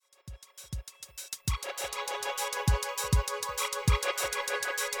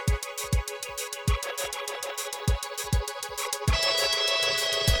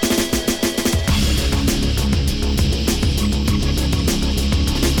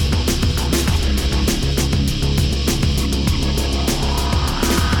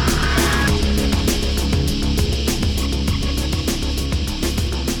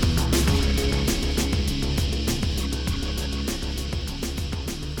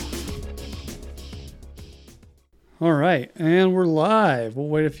All right, and we're live. We'll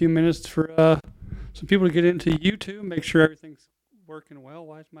wait a few minutes for some people to get into YouTube. Make sure everything's working well.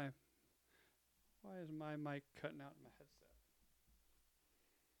 Why is my mic cutting out in my headset?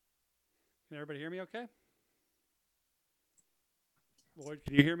 Can everybody hear me? Okay. Lloyd,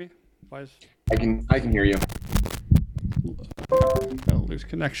 can you hear me? Why is I can hear you. got a loose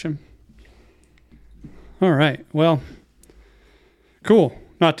connection? All right. Well, cool.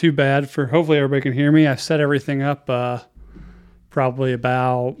 Not too bad. For hopefully everybody can hear me. I set everything up probably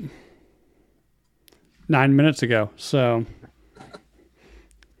about 9 minutes ago. So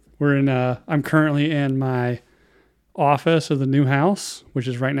we're in. I'm currently in my office of the new house, which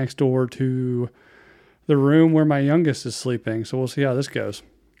is right next door to the room where my youngest is sleeping. So we'll see how this goes.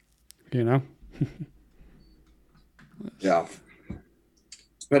 You know. Yeah.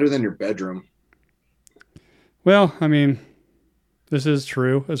 It's better than your bedroom. Well, I mean, this is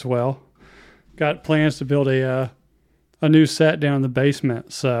true as well. Got plans to build a new set down in the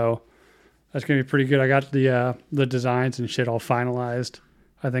basement, so that's gonna be pretty good. I got the designs and shit all finalized.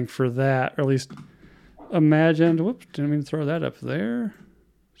 I think for that, or at least imagined. Whoops, didn't mean to throw that up there.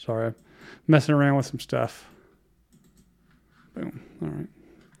 Sorry, I'm messing around with some stuff. Boom. All right,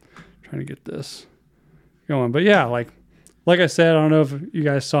 trying to get this going, but yeah, like I said, I don't know if you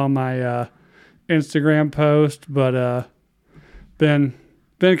guys saw my Instagram post, but been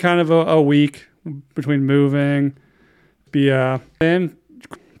kind of a week between moving. And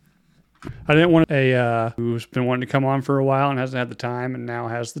I didn't want who's been wanting to come on for a while and hasn't had the time and now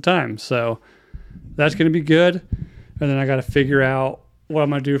has the time. So that's going to be good. And then I got to figure out what I'm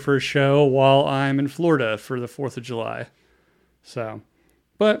going to do for a show while I'm in Florida for the 4th of July. So,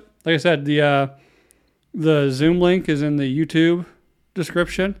 but like I said, the Zoom link is in the YouTube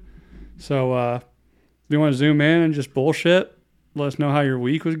description. So if you want to zoom in and just bullshit, let us know how your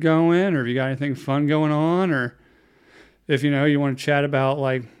week was going, or if you got anything fun going on, or if you want to chat about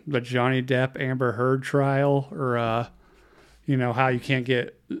like the Johnny Depp Amber Heard trial, or how you can't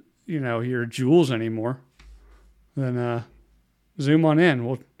get your jewels anymore, then zoom on in.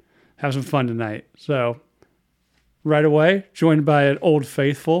 We'll have some fun tonight. So right away, joined by an old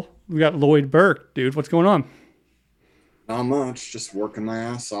faithful, we got Lloyd Burke. Dude, what's going on? Not much. Just working my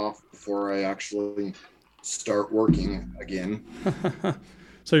ass off before I actually start working again.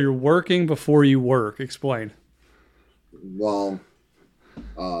 So you're working before you work. Explain. Well,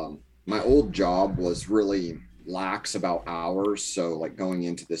 my old job was really lax about hours. So like going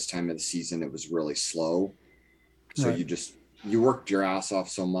into this time of the season, it was really slow. So Right. you worked your ass off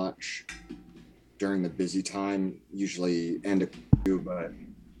so much during the busy time, usually end of two, but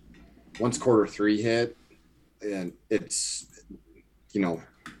once quarter 3 hit, and it's, you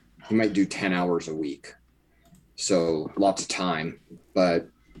might do 10 hours a week. So lots of time, but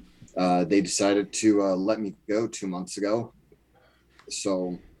they decided to let me go 2 months ago.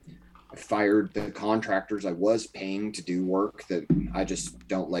 So I fired the contractors I was paying to do work that I just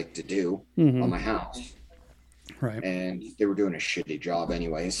don't like to do on my house. Right. And they were doing a shitty job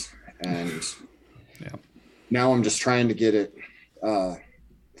anyways. And Yeah. now I'm just trying to get it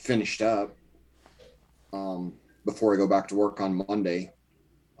finished up before I go back to work on Monday,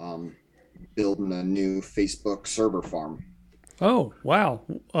 building a new Facebook server farm. Oh, wow.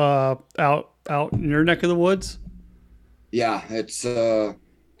 Out in your neck of the woods? Yeah, it's about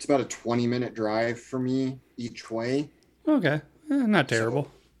a 20-minute drive for me each way. Okay. Not terrible.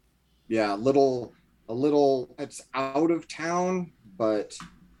 So yeah, a little it's out of town, but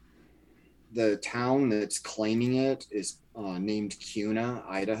the town that's claiming it is named Kuna,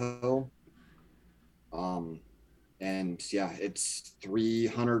 Idaho. And yeah, it's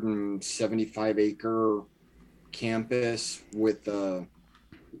 375-acre campus with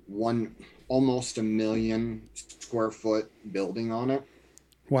one almost 1 million square foot building on it.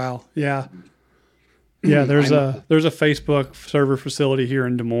 Wow. Yeah. Yeah, there's a Facebook server facility here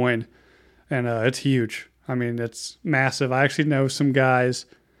in Des Moines, and it's huge. I mean, it's massive. I actually know some guys.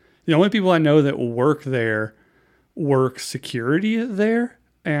 The only people I know that work there work security there,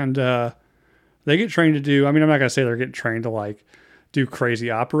 and they get trained to do. I mean, I'm not gonna say they're getting trained to like do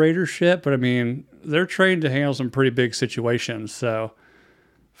crazy operator shit, but I mean, they're trained to handle some pretty big situations. So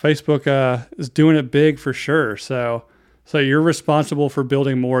Facebook is doing it big for sure. So you're responsible for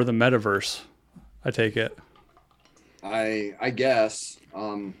building more of the metaverse, I take it. I guess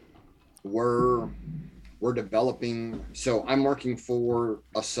we're developing. So I'm working for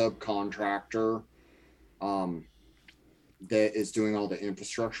a subcontractor that is doing all the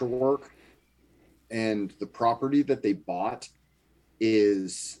infrastructure work, and the property that they bought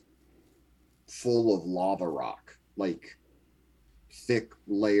is full of lava rock, like thick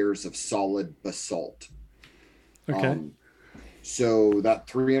layers of solid basalt. Okay. So that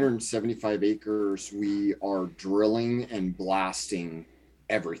 375 acres, we are drilling and blasting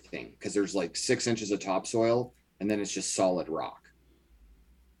everything because there's like 6 inches of topsoil and then it's just solid rock.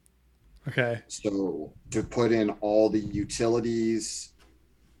 Okay. So to put in all the utilities,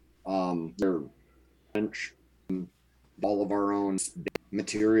 they're all of our own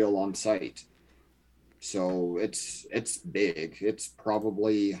material on site. So it's big. It's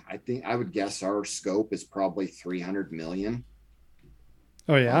probably, I think I would guess our scope is probably 300 million.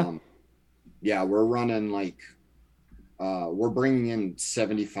 Oh yeah. Yeah, we're running like we're bringing in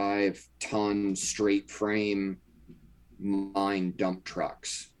 75-ton straight frame mine dump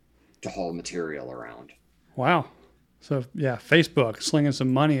trucks to haul material around. Wow. So yeah, Facebook slinging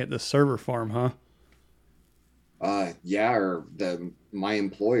some money at the server farm, huh? Yeah, or my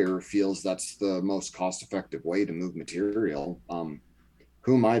employer feels that's the most cost effective way to move material.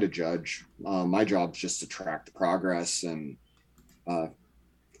 Who am I to judge? My job's just to track the progress and uh,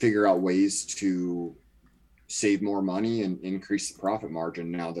 figure out ways to save more money and increase the profit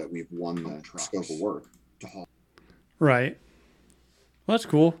margin now that we've won the scope of work to haul. Right. Well, that's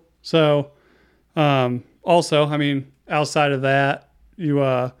cool. So, also, I mean, outside of that,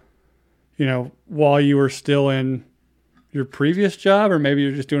 while you were still in your previous job, or maybe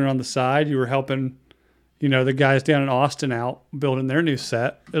you're just doing it on the side, you were helping, the guys down in Austin out building their new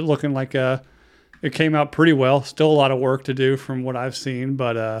set. It looking like it came out pretty well. Still a lot of work to do from what I've seen,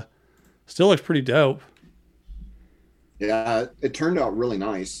 but still looks pretty dope. Yeah, it turned out really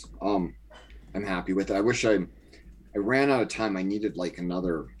nice. I'm happy with it. I wish I ran out of time. I needed like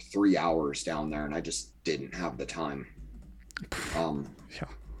another 3 hours down there, and I just didn't have the time. Yeah.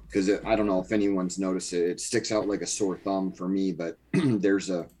 Because I don't know if anyone's noticed it. It sticks out like a sore thumb for me, but there's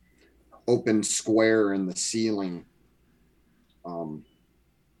a open square in the ceiling. And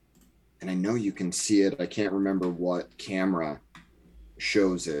I know you can see it. I can't remember what camera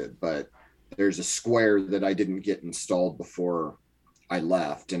shows it, but there's a square that I didn't get installed before I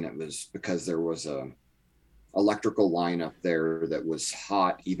left, and it was because there was a electrical line up there that was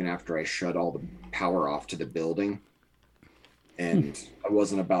hot even after I shut all the power off to the building. And I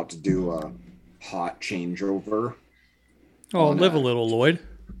wasn't about to do a hot changeover. Oh, live a little, Lloyd.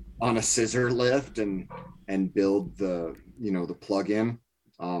 On a scissor lift and build the plug-in.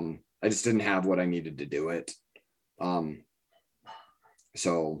 I just didn't have what I needed to do it.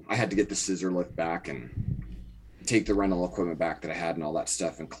 So I had to get the scissor lift back and take the rental equipment back that I had and all that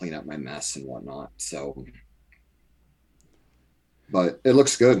stuff and clean up my mess and whatnot. So, but it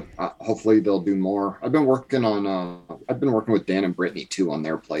looks good. Hopefully they'll do more. I've been working with Dan and Brittany too on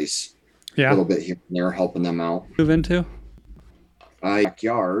their place. Yeah. A little bit here and there, helping them out. Move into?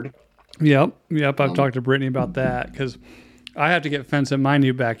 Backyard. Yep. I've talked to Brittany about that because I have to get fence in my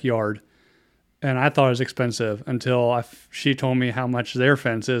new backyard. And I thought it was expensive until she told me how much their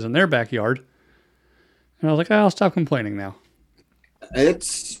fence is in their backyard. And I was like, I'll stop complaining now.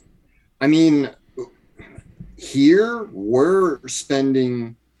 Here we're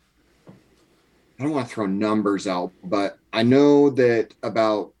spending, I don't want to throw numbers out, but I know that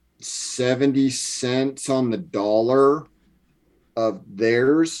about 70 cents on the dollar of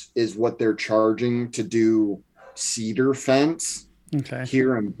theirs is what they're charging to do cedar fence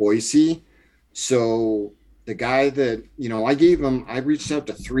here in Boise. So the guy that, I reached out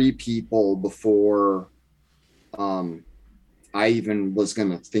to 3 people before I even was going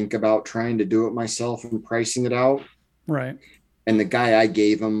to think about trying to do it myself and pricing it out. Right. And the guy I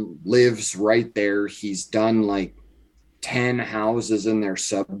gave him lives right there. He's done like 10 houses in their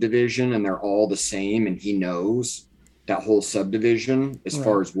subdivision and they're all the same. And he knows that whole subdivision as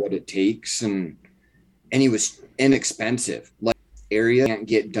far as what it takes. And he was inexpensive. Like area can't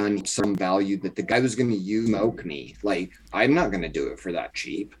get done some value that the guy was going to use smoke me. Like, I'm not going to do it for that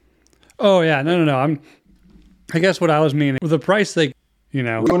cheap. Oh yeah. No. I guess what I was meaning with the price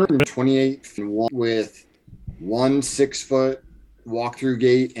 228 with one 6-foot walk-through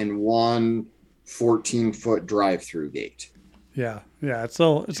gate and one 14-foot drive-through gate. Yeah. It's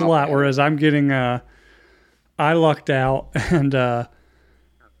a lot. Whereas I'm getting, I lucked out and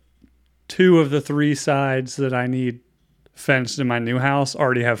 2 of the 3 sides that I need fenced in my new house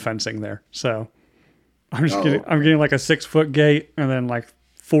already have fencing there. So I'm getting like a 6-foot gate and then like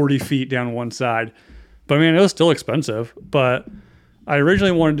 40 feet down one side. But I mean, it was still expensive, but I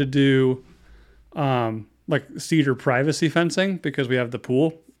originally wanted to do like cedar privacy fencing because we have the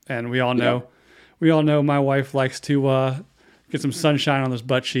pool and we all know my wife likes to get some sunshine on those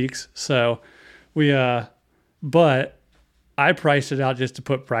butt cheeks. So but I priced it out just to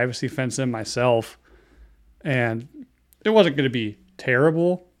put privacy fence in myself, and it wasn't going to be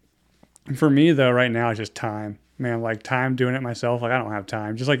terrible. For me though, right now it's just time. man, like time doing it myself, like I don't have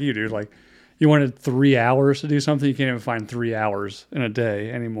time. Just like you do. Like you wanted 3 hours to do something, you can't even find 3 hours in a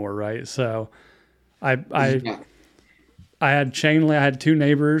day anymore, right? So I had chain link. I had two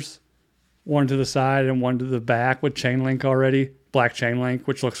neighbors, one to the side and one to the back with chain link already, black chain link,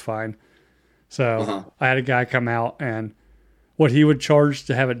 which looks fine. So I had a guy come out, and what he would charge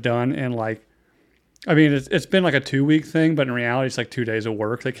to have it done in like, I mean, it's been like a 2-week thing, but in reality, it's like 2 days of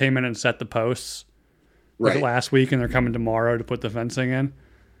work. They came in and set the posts like last week, and they're coming tomorrow to put the fencing in.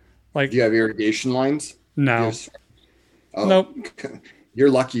 Like, do you have irrigation lines? No. Yes. Oh, nope.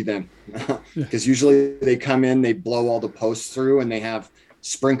 You're lucky then, because usually they come in, they blow all the posts through, and they have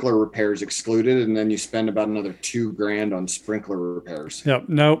sprinkler repairs excluded, and then you spend about another $2,000 on sprinkler repairs. Yep.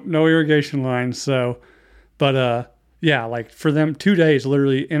 Nope. No irrigation lines. So, but yeah, like for them, 2 days,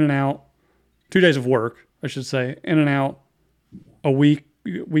 literally in and out. 2 days of work, I should say, in and out, a week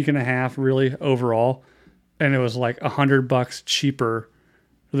and a half, really overall, and it was like $100 cheaper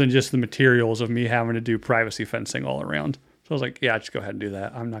than just the materials of me having to do privacy fencing all around. So I was like, yeah, just go ahead and do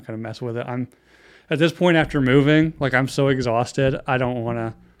that. I'm not going to mess with it. I'm at this point after moving, like I'm so exhausted, I don't want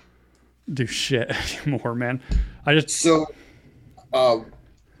to do shit anymore, man. Since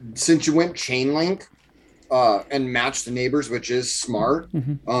you went chain link and matched the neighbors, which is smart.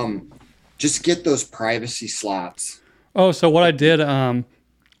 Just get those privacy slots. Oh, so what I did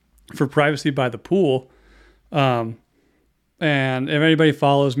for privacy by the pool, and if anybody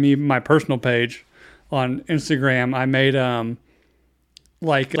follows me, my personal page on Instagram, I made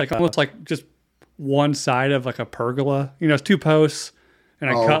like almost like just one side of like a pergola. You know, it's 2 posts, and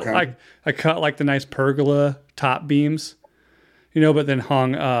I cut like the nice pergola top beams, you know, but then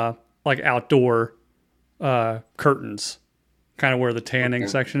hung like outdoor curtains, kind of where the tanning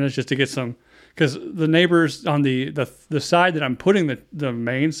section is, just to get some, because the neighbors on the side that I'm putting the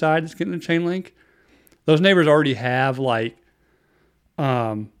main side that's getting the chain link, those neighbors already have like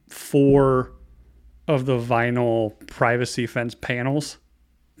 4 of the vinyl privacy fence panels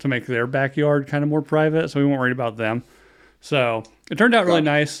to make their backyard kind of more private, so we weren't worried about them. So it turned out really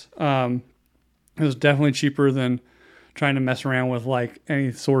nice. It was definitely cheaper than trying to mess around with like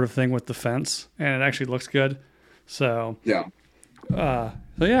any sort of thing with the fence, and it actually looks good. So yeah.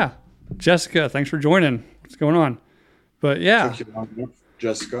 So yeah, Jessica, thanks for joining. What's going on? But yeah,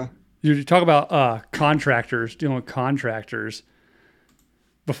 Jessica, you talk about contractors, dealing with contractors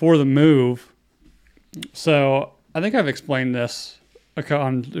before the move. So I think I've explained this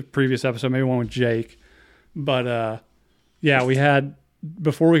on the previous episode, maybe one with Jake. But yeah, we had,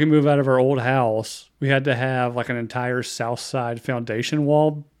 before we could move out of our old house, we had to have like an entire south side foundation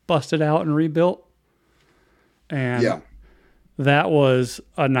wall busted out and rebuilt. And that was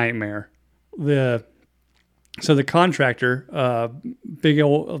a nightmare. So the contractor, big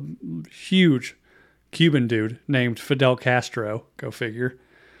old, huge Cuban dude named Fidel Castro, go figure,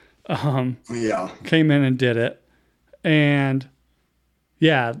 came in and did it. And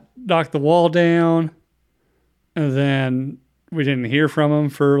yeah, knocked the wall down. And then we didn't hear from him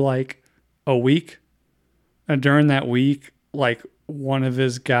for like a week. And during that week, like one of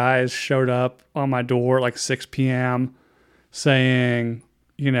his guys showed up on my door at like 6 p.m. saying,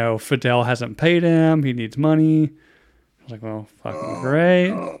 you know, Fidel hasn't paid him. He needs money. I was like, well, fucking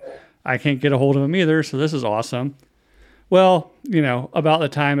great. I can't get a hold of him either, so this is awesome. Well, you know, about the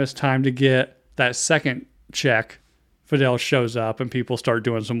time it's time to get that second check, Fidel shows up and people start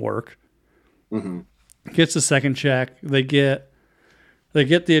doing some work. Gets the second check. They get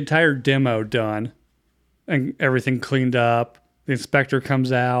the entire demo done and everything cleaned up. The inspector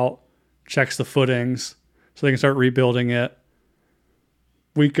comes out, checks the footings so they can start rebuilding it.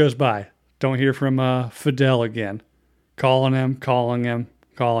 Week goes by. Don't hear from Fidel again. Calling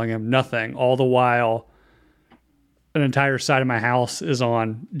him. Nothing. All the while, an entire side of my house is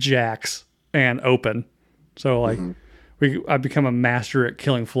on jacks and open. So like, I've become a master at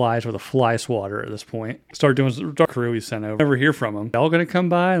killing flies with a fly swatter at this point. Start doing the crew he sent over. Never hear from him. They're all gonna come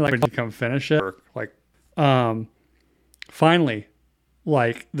by, like to come finish it. Like, finally,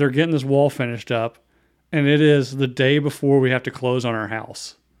 like they're getting this wall finished up, and it is the day before we have to close on our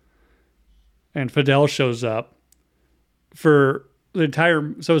house. And Fidel shows up for the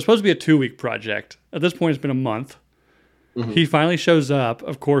entire. So it's supposed to be a 2-week project. At this point, it's been a month. He finally shows up,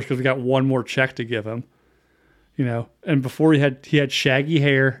 of course, because we got one more check to give him. You know, and before he had shaggy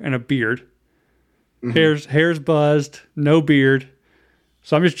hair and a beard. Hair's buzzed, no beard.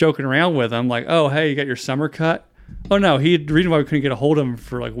 So I'm just joking around with him, like, "Oh, hey, you got your summer cut?" Oh no, the reason why we couldn't get a hold of him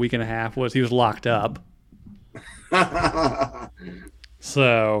for like a week and a half was he was locked up.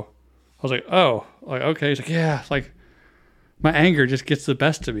 So I was like, "Oh, like okay." He's like, "Yeah, it's like my anger just gets the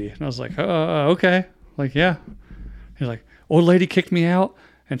best of me," and I was like, "Oh, okay." Like, yeah, He's like, old lady kicked me out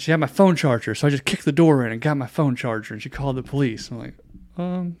and she had my phone charger. So I just kicked the door in and got my phone charger and she called the police. I'm like,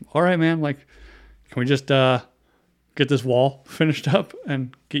 all right, man. Like, can we just get this wall finished up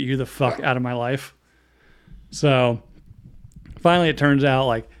and get you the fuck out of my life? So finally it turns out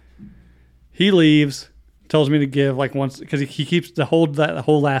like he leaves, tells me to give like once, because he keeps the whole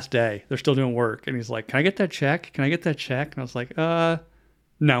last day. They're still doing work. And he's like, can I get that check? Can I get that check? And I was like,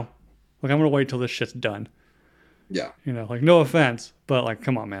 no. Like, I'm going to wait till this shit's done. Yeah. You know, like, no offense, but like,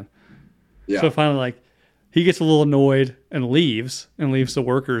 come on, man. Yeah. So finally, like, he gets a little annoyed and leaves the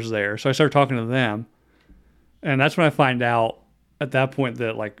workers there. So I start talking to them. And that's when I find out at that point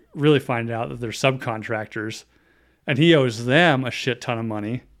that, like, really find out that they're subcontractors and he owes them a shit ton of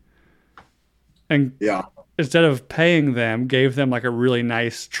money. And Yeah. instead of paying them, gave them like a really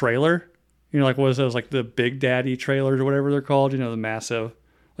nice trailer. You know, like what is those, like the Big Daddy trailers or whatever they're called, you know, the massive,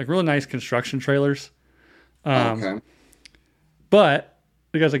 like really nice construction trailers. Okay. But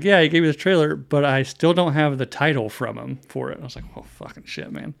the guy's like, yeah, he gave me this trailer, but I still don't have the title from him for it. I was like, oh, fucking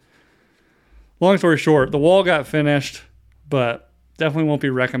shit, man. Long story short, the wall got finished, but definitely won't be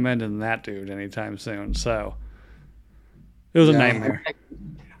recommending that dude anytime soon. So it was a nightmare.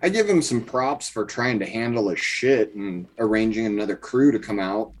 I give him some props for trying to handle his shit and arranging another crew to come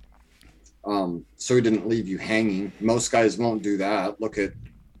out. So he didn't leave you hanging. Most guys won't do that. Look at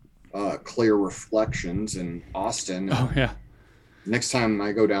Clear Reflections in Austin. Oh, yeah. Next time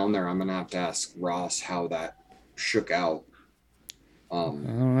I go down there, I'm going to have to ask Ross how that shook out. I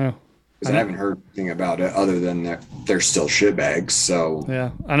don't know. Because I haven't heard anything about it other than that they're still shitbags. So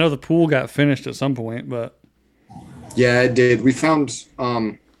yeah, I know the pool got finished at some point, but yeah, it did. We found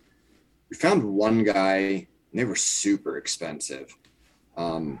one guy, and they were super expensive.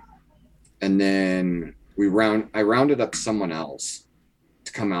 And then I rounded up someone else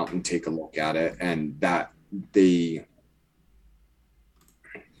to come out and take a look at it. And how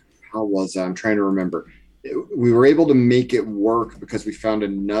was that? I'm trying to remember. We were able to make it work because we found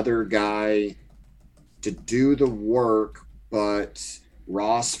another guy to do the work, but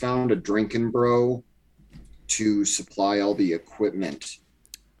Ross found a drinking bro to supply all the equipment.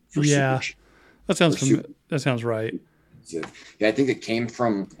 Yeah, that sounds right. Yeah, I think it came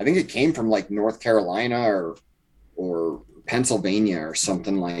from like North Carolina or Pennsylvania or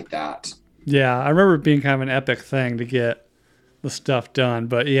something like that. Yeah, I remember it being kind of an epic thing to get the stuff done.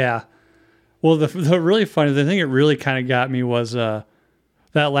 But yeah, well, the really funny, the thing that really kind of got me was that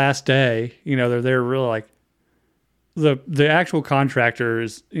last day. You know, they're really like the actual contractor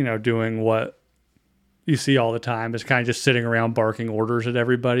is, you know, doing what you see all the time, is kind of just sitting around barking orders at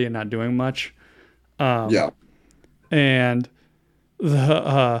everybody and not doing much. Yeah. And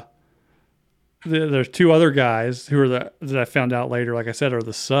there's two other guys who are that I found out later, like I said, are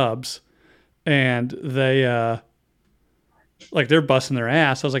the subs, and they like they're busting their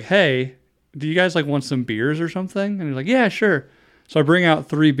ass. I was like, hey, do you guys like want some beers or something? And he's like, yeah, sure. So I bring out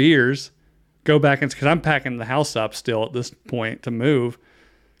 3 beers, go back because I'm packing the house up still at this point to move.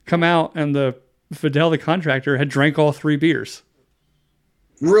 Come out, and the Fidel, the contractor, had drank all 3 beers.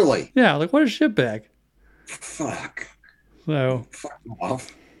 Really? Yeah, like what a shitbag. Fuck. So fuck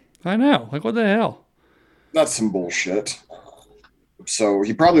off. I know. Like what the hell? That's some bullshit. So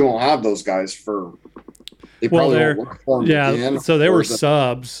he probably won't have those guys for. They probably won't work for him again. So they were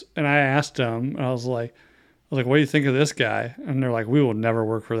subs, and I asked them, and I was like, what do you think of this guy? And they're like, we will never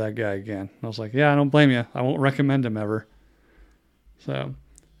work for that guy again. And I was like, yeah, I don't blame you. I won't recommend him ever. So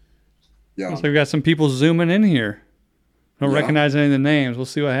yeah, so we got some people zooming in here. Don't recognize any of the names. We'll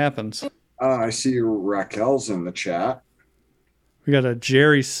see what happens. I see Raquel's in the chat. We got a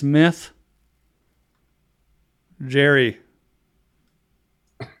Jerry Smith. Jerry.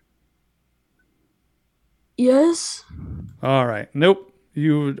 Yes. All right. Nope.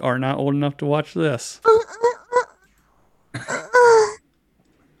 You are not old enough to watch this.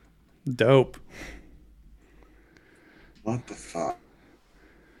 Dope. What the fuck?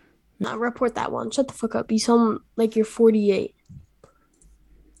 Nah, report that one. Shut the fuck up. You sound like you're 48.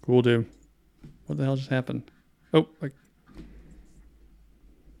 Cool, dude. What the hell just happened? Oh,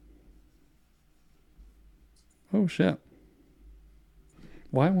 oh shit.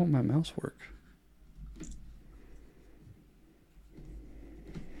 Why won't my mouse work?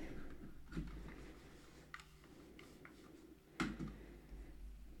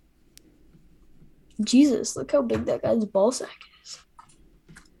 Jesus, look how big that guy's ball sack is.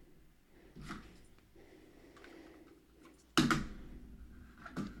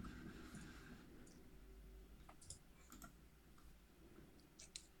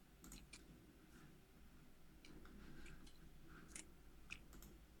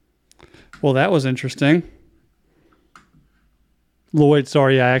 Well, that was interesting. Lloyd,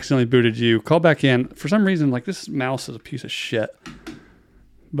 sorry, I accidentally booted you. Call back in. For some reason, like, this mouse is a piece of shit.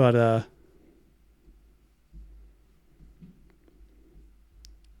 But, all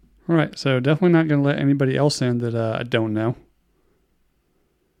right, so definitely not going to let anybody else in that I don't know.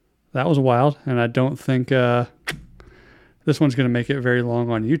 That was wild, and I don't think this one's going to make it very long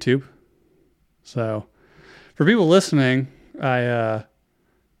on YouTube. So, for people listening, I,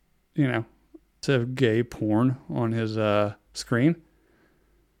 have gay porn on his screen.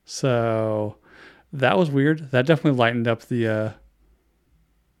 So, that was weird. That definitely lightened up the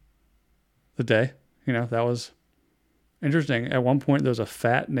day. That was interesting. At one point, there was a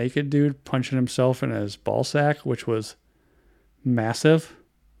fat, naked dude punching himself in his ball sack, which was massive.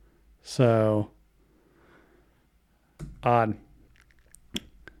 So, odd.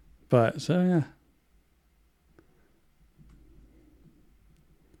 But, so, yeah.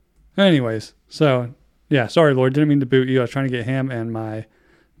 Anyways, so, yeah, sorry, Lord. Didn't mean to boot you. I was trying to get him, and my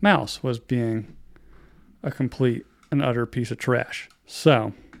mouse was being a complete and utter piece of trash.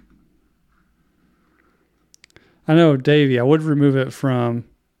 So, I know, Davey, I would remove it from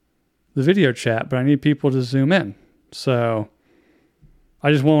the video chat, but I need people to zoom in. So,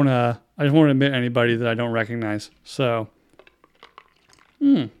 I just won't admit anybody that I don't recognize. So,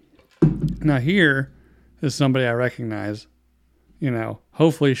 now here is somebody I recognize.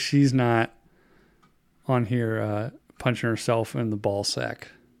 Hopefully she's not on here punching herself in the ball sack.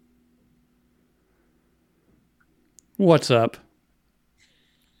 What's up?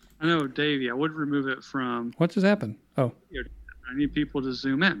 I know, Davey, I would remove it from... What just happened? Oh, I need people to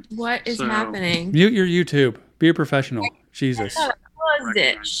zoom in. What is happening? Mute your YouTube. Be a professional. Jesus. What was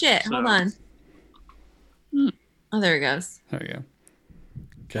it? Shit, hold on. Oh, there it goes. There you go.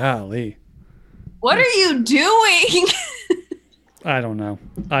 Golly. What are you doing? I don't know.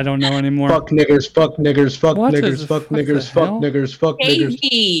 I don't know anymore. Fuck niggers, fuck niggers, fuck What niggers, is- fuck what the niggers, fuck hell? niggers, fuck niggers.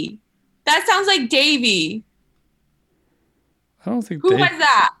 Davey. That sounds like Davey. I don't think Who was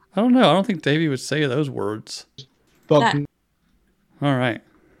that? I don't know. I don't think Davey would say those words. Fuck That- All right.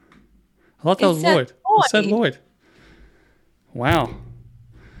 I thought that It was said Lloyd. It said Lloyd. Lloyd. Wow.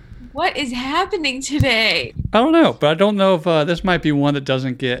 What is happening today? I don't know, but I don't know if this might be one that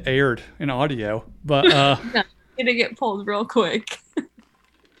doesn't get aired in audio. But Gonna get pulled real quick.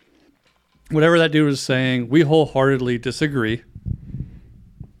 whatever that dude was saying, we wholeheartedly disagree.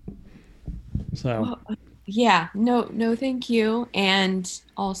 So, Yeah, no, thank you. And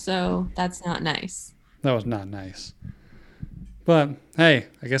also, that's not nice. that was not nice. But, hey,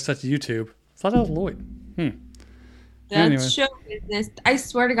 I guess that's YouTube. I thought that was Lloyd. That's Anyway. show business. I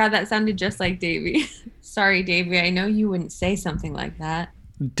swear to God, that sounded just like Davey. Sorry, Davey. I know you wouldn't say something like that.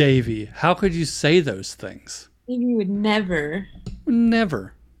 Davey, how could you say those things? Davey would never.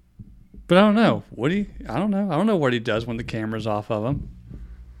 Never. But I don't know. Would he? I don't know. I don't know what he does when the camera's off of him.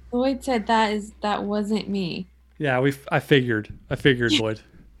 Lloyd said that wasn't me. Yeah, I figured, Lloyd.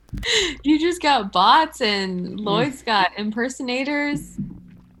 You just got bots and Lloyd's got impersonators.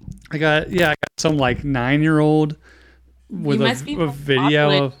 I got some like 9-year-old with You must be a more video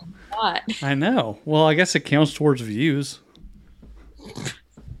popular of. than bot. I know. Well, I guess it counts towards views.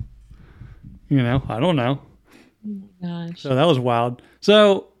 I don't know. Gosh. So that was wild.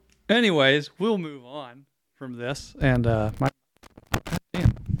 So, anyways, we'll move on from this. And damn.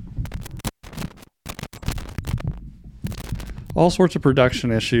 All sorts of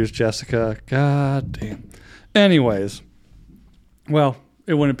production issues, Jessica. God damn. Anyways, well,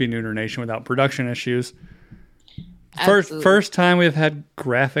 it wouldn't be Nooner Nation without production issues. Absolutely. First time we've had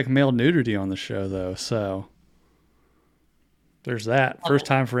graphic male nudity on the show, though. So there's that. First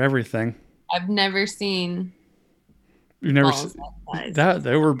time for everything. I've never seen You've never balls seen that size. that.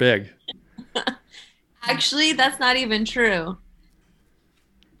 They were big. Actually, that's not even true.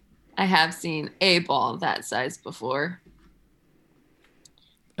 I have seen a ball that size before.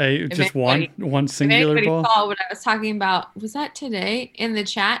 Just anybody- one If singular anybody ball. saw what I was talking about, was that today in the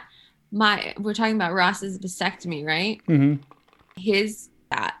chat? We're talking about Ross's vasectomy, right? Mm-hmm. His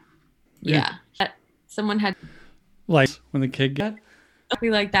that. Yeah. Yeah. Someone had Like when the kid got.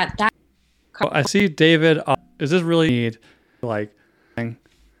 something like that. That I see David. Is this really need like?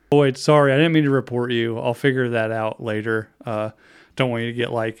 Lloyd, sorry, I didn't mean to report you. I'll figure that out later. Don't want you to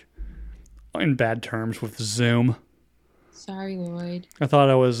get like in bad terms with Zoom. sorry, Lloyd. I thought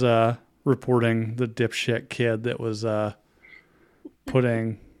I was reporting the dipshit kid that was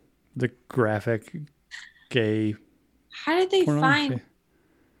putting the graphic gay How did they pornography. find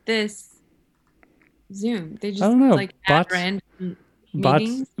this Zoom? They just I don't know. like add Bots- random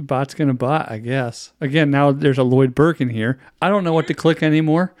meetings. Bot's gonna bot, I guess. Again, now there's a Lloyd Burke in here. I don't know what to click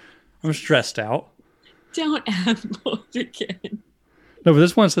anymore. I'm stressed out. Don't add Lloyd again. No, but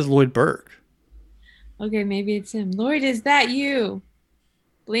this one says Lloyd Burke. Okay, maybe it's him. Lloyd, is that you?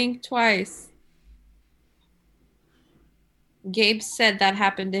 Blink twice. Gabe said that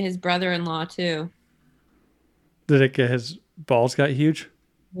happened to his brother-in-law too. Did it get his balls got huge?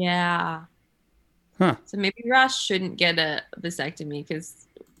 Yeah. Huh. So maybe Ross shouldn't get a vasectomy because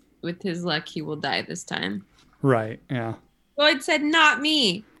with his luck, he will die this time. Right. Yeah. Lloyd said, not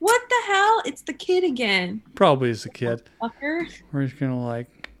me. What the hell? It's the kid again. Probably is a kid. Fucker. We're just gonna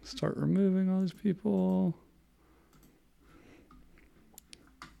like start removing all these people.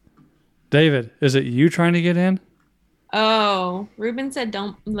 David, is it you trying to get in? Oh, Ruben said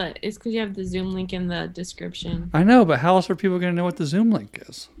don't let. It's because you have the Zoom link in the description. I know, but how else are people gonna know what the Zoom link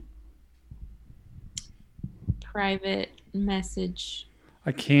is? Private message.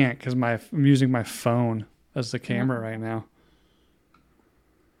 I can't because I'm using my phone as the camera right now.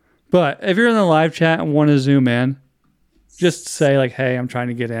 But if you're in the live chat and want to zoom in, just say like, "Hey, I'm trying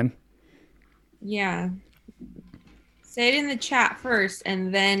to get in." Yeah. Say it in the chat first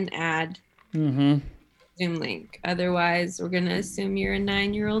and then add Mm-hmm. Zoom link. Otherwise, we're going to assume you're a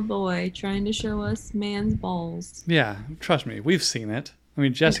 9-year-old boy trying to show us man's balls. Yeah, trust me, we've seen it. I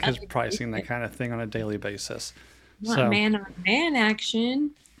mean, Jessica's probably seen that kind of thing on a daily basis. Not So, man on man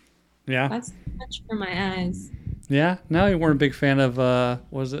action. yeah. That's too much for my eyes. Yeah? No, you weren't a big fan of,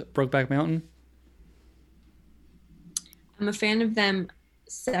 what was it, Brokeback Mountain? I'm a fan of them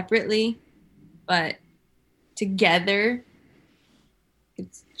separately, but together,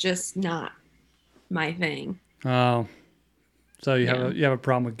 it's just not my thing. Oh. So you Yeah. have a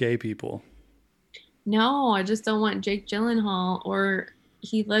problem with gay people. No, I just don't want Jake Gyllenhaal or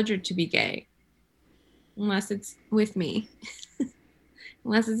Heath Ledger to be gay. Unless it's with me.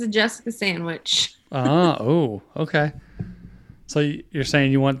 Unless it's a Jessica sandwich. Oh, okay. So you're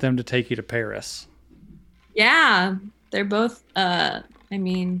saying you want them to take you to Paris? Yeah, they're both,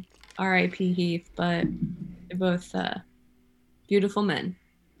 R.I.P. Heath, but they're both beautiful men.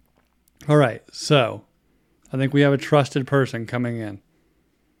 All right, so I think we have a trusted person coming in.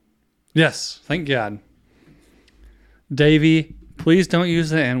 Yes, thank God. Davey, please don't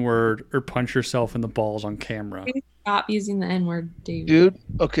use the N-word or punch yourself in the balls on camera. Please stop using the N-word, David. Dude,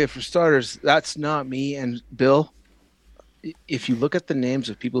 okay, for starters, that's not me. And Bill, if you look at the names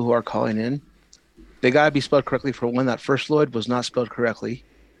of people who are calling in, they got to be spelled correctly. For one, that first Lloyd was not spelled correctly.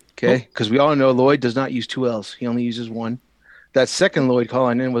 Okay, because we all know Lloyd does not use 2 L's. He only uses 1. That second Lloyd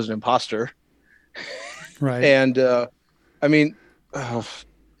calling in was an imposter. Right. And,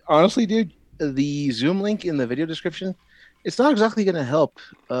 honestly, dude, the Zoom link in the video description, it's not exactly going to help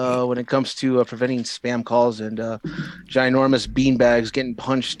when it comes to preventing spam calls and ginormous beanbags getting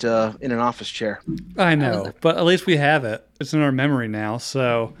punched in an office chair. I know, but at least we have it. It's in our memory now.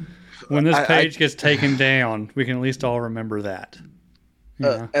 So when this page gets taken down, we can at least all remember that.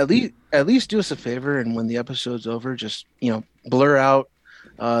 Yeah. At least do us a favor, and when the episode's over, just blur out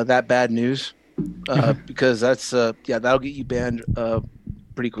that bad news because that's that'll get you banned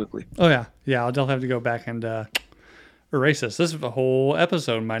pretty quickly. Oh yeah, I'll definitely have to go back and erase this. This is a whole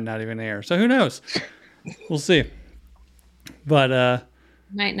episode might not even air, so who knows? We'll see. But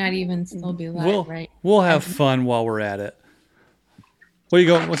Might not even still be live, right? we'll have fun while we're at it.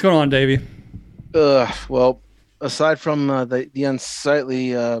 What's going on, Davey? Well, aside from the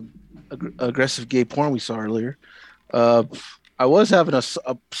unsightly aggressive gay porn we saw earlier, I was having a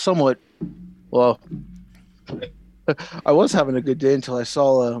somewhat I was having a good day until I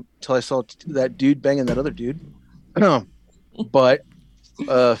saw that dude banging that other dude. But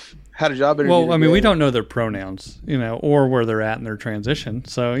had a job interview. Well, I mean, we don't know their pronouns, or where they're at in their transition.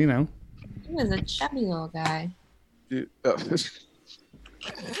 So, He was a chubby little guy. Dude,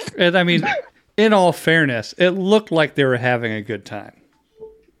 And I mean, in all fairness, it looked like they were having a good time.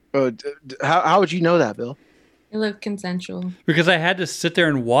 How would you know that, Bill? It looked consensual. Because I had to sit there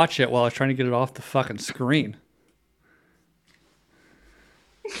and watch it while I was trying to get it off the fucking screen.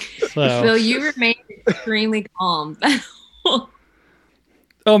 So, Phil, you remained extremely calm. I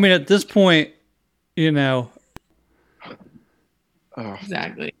mean, at this point, Exactly.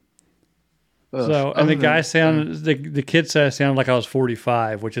 So, and the guy the kid said I sounded like I was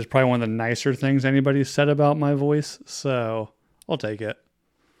 45, which is probably one of the nicer things anybody said about my voice. So I'll take it.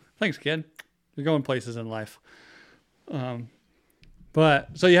 Thanks, kid. You're going places in life. But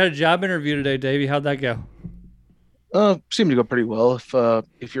so you had a job interview today, Davey. How'd that go? Seemed to go pretty well.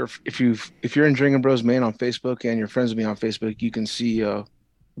 If you're in Drinking Bros Maine on Facebook and you're friends with me on Facebook, you can see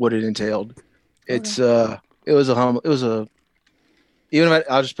what it entailed. Okay.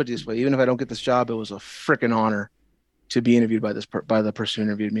 I'll just put it this way: even if I don't get this job, it was a freaking honor to be interviewed by the person who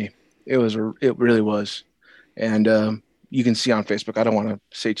interviewed me. It really was, and you can see on Facebook. I don't want to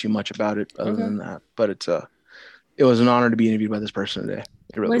say too much about it other Okay. than that, but it was an honor to be interviewed by this person today.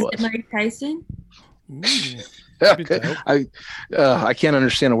 It really Was was. it Mike Tyson? Ooh, that'd be dope. I can't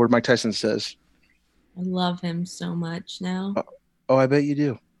understand a word Mike Tyson says. I love him so much now. Oh, I bet you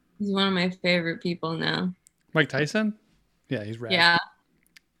do. He's one of my favorite people now. Mike Tyson? Yeah, he's rad. Yeah.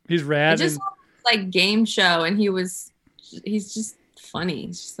 He's I rad. just and- saw this, like game show and he's just funny.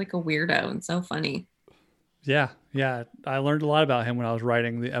 He's just like a weirdo and so funny. Yeah. I learned a lot about him when I was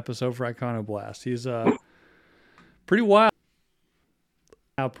writing the episode for Iconoblast. He's pretty wild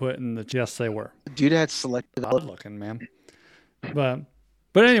output in the yes they were. Dude had selected Odd looking, man. But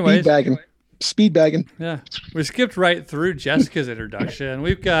anyways, speed bagging. yeah. We skipped right through Jessica's introduction.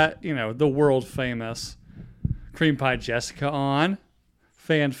 We've got, the world famous Cream Pie Jessica on.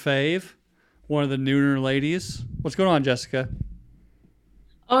 Fan fave. One of the nooner ladies. What's going on, Jessica?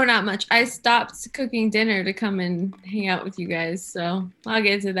 Oh, not much. I stopped cooking dinner to come and hang out with you guys, so I'll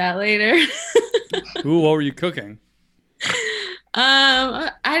get to that later. Ooh, what were you cooking?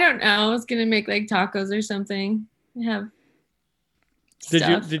 I don't know. I was gonna make like tacos or something. I have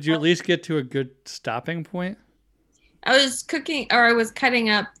stuff. Did you at least get to a good stopping point? I was cooking, or I was cutting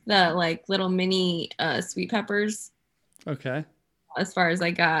up the like little mini sweet peppers Okay. as far as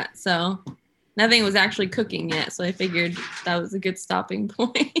I got. So nothing was actually cooking yet. So I figured that was a good stopping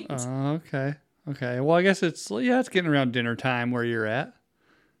point. Okay. Well, I guess it's getting around dinner time where you're at,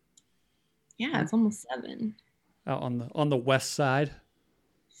 Yeah, it's almost 7. out on the west side.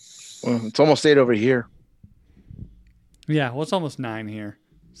 Well, it's almost 8 over here. Yeah, well, it's almost 9 here,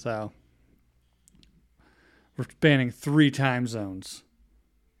 so we're spanning 3 time zones.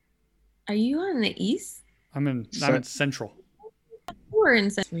 Are you on the east? I'm in Central. We're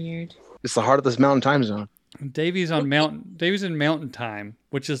in weird. It's the heart of this mountain time zone. Davy's in Mountain Time,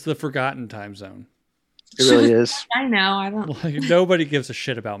 which is the forgotten time zone. It really is. I know. I don't. Like nobody gives a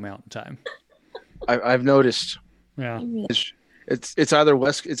shit about Mountain Time. I've noticed. Yeah. It's either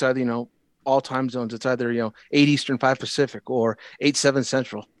it's either all time zones. It's either 8 Eastern, 5 Pacific, or 8-7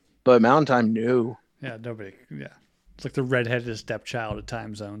 Central. But Mountain Time, no. Yeah, nobody. Yeah. It's like the redheaded stepchild of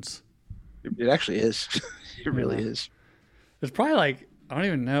time zones. It actually is. It really Yeah. is. It's probably like, I don't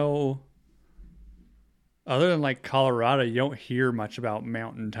even know. Other than like Colorado, you don't hear much about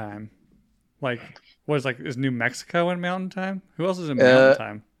Mountain Time. Like, is New Mexico in Mountain Time? Who else is in Mountain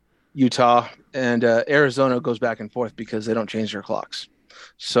Time? Utah and Arizona goes back and forth because they don't change their clocks.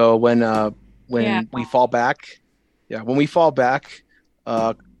 So when we fall back,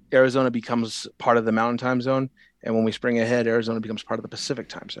 Arizona becomes part of the Mountain Time Zone, and when we spring ahead, Arizona becomes part of the Pacific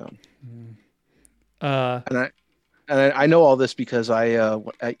Time Zone. And I know all this because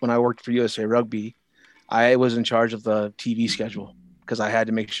when I worked for USA Rugby, I was in charge of the TV schedule because I had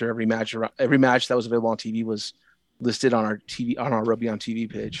to make sure every match that was available on TV was listed on our Rugby on TV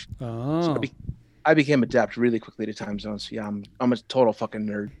page. Oh. So I became adept really quickly to time zones. Yeah, I'm a total fucking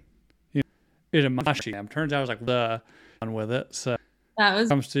nerd. Turns out I was like the one with it. So That was when it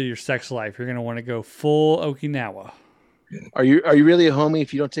comes to your sex life, you're gonna want to go full Okinawa. Are you really a homie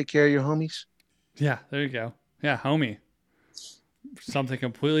if you don't take care of your homies? Yeah, there you go. Yeah, homie. Something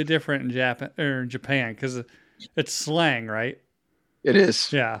completely different in Japan because it's slang, right? It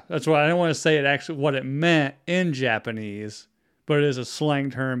is. Yeah, that's why I don't want to say it actually what it meant in Japanese, but it is a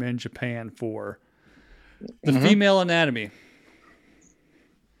slang term in Japan for the female anatomy.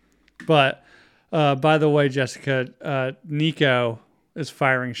 But by the way, Jessica, Nico is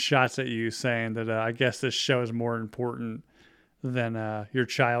firing shots at you, saying that I guess this show is more important than your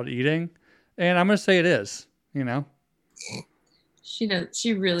child eating, and I'm gonna say it is.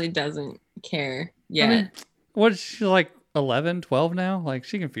 she really doesn't care yet. I mean, what is she like? 11, 12 now? Like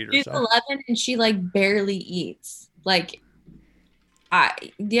she can feed She's herself. 11 and she like barely eats. Like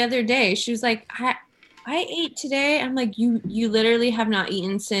the other day she was like, I ate today. I'm like, you literally have not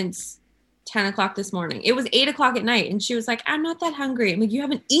eaten since 10 o'clock this morning. It was 8 o'clock at night and she was like, I'm not that hungry. I'm like, you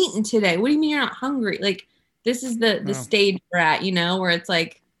haven't eaten today. What do you mean you're not hungry? Like this is the stage we're at, where it's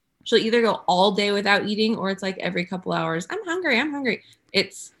like she'll either go all day without eating or it's like every couple hours. I'm hungry.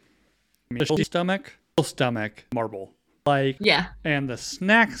 It's The stomach, marble. yeah. And the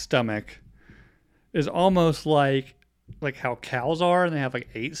snack stomach is almost like how cows are, and they have like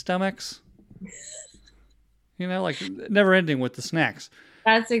 8 stomachs. Like never ending with the snacks.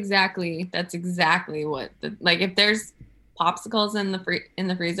 That's exactly what if there's popsicles in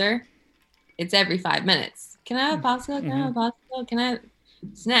the freezer, it's every 5 minutes. Can I have a popsicle? Can I have a popsicle? Can I have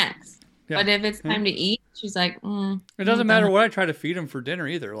snacks? Yeah. But if it's time to eat, she's like, It doesn't matter what I try to feed them for dinner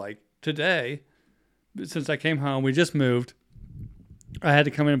either. Like today, since I came home, we just moved. I had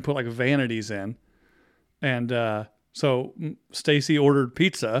to come in and put like vanities in, and So Stacy ordered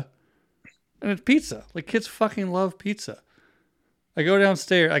pizza, and it's pizza. Like, kids fucking love pizza. I go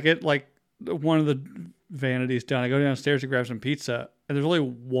downstairs. I get like one of the vanities done. I go downstairs to grab some pizza, and there's only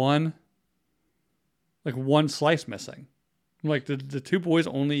one slice missing. I'm like, did the two boys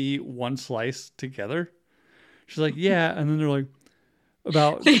only eat one slice together? She's like, yeah. And then they're like,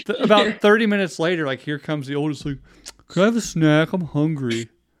 about 30 minutes later, like, here comes the oldest, like, can I have a snack? I'm hungry.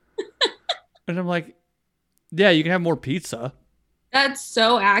 And I'm like, yeah, you can have more pizza. That's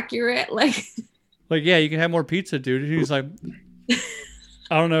so accurate. Like, yeah, you can have more pizza, dude. And he's like,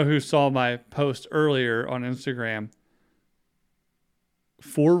 I don't know who saw my post earlier on Instagram.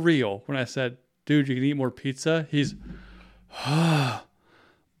 For real, when I said, dude, you can eat more pizza, he's,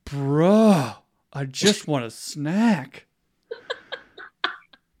 bruh, I just want a snack.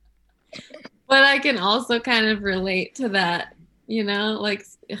 but I can also kind of relate to that, like,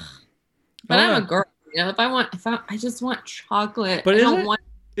 ugh. But I'm a girl, if I just want chocolate. But I don't want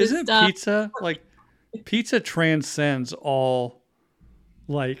isn't stuff. pizza, like, pizza transcends all,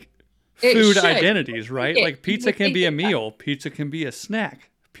 like, It food should. identities, right? Yeah, Like, pizza you can think be a it does. meal. Pizza can be a snack.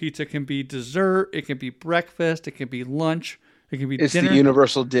 Pizza can be dessert. It can be breakfast. It can be lunch. It can be It's dinner. the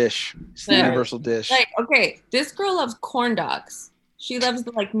universal dish. It's the Yeah. universal dish. Like, okay, this girl loves corn dogs. She loves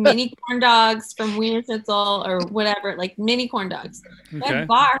the like mini corn dogs from Wiener Schnitzel or whatever, like mini corn dogs. Okay. I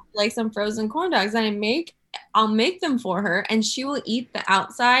bought her, like some frozen corn dogs, and I'll make them for her, and she will eat the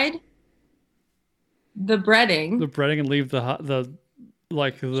outside, the breading. The breading and leave the She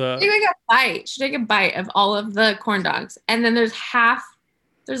take a bite. She take a bite of all of the corn dogs, and then there's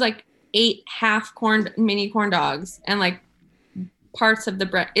like 8 half mini corn dogs, and like parts of the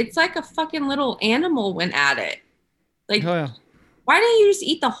bread. It's like a fucking little animal went at it. Like, oh yeah. why don't you just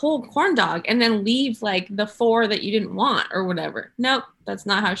eat the whole corn dog and then leave like the 4 that you didn't want or whatever? Nope, that's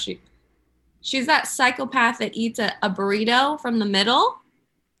not how she's that psychopath that eats a burrito from the middle.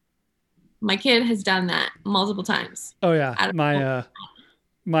 My kid has done that multiple times. Oh yeah. I don't know.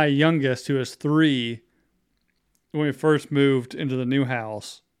 My youngest, who is 3, when we first moved into the new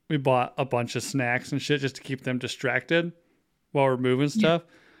house, we bought a bunch of snacks and shit just to keep them distracted while we're moving stuff.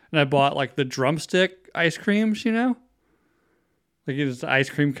 And I bought like the drumstick ice creams, like it's the ice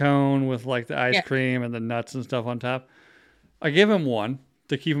cream cone with like the ice cream and the nuts and stuff on top. I give him one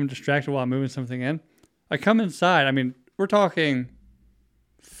to keep him distracted while I'm moving something in. I come inside. I mean, we're talking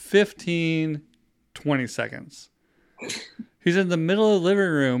 15, 20 seconds. He's in the middle of the living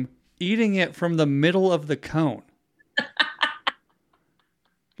room eating it from the middle of the cone.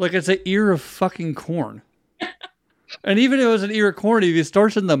 Like it's an ear of fucking corn. And even if it was an ear of corn, if he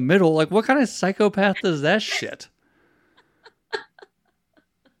starts in the middle, like what kind of psychopath does that shit?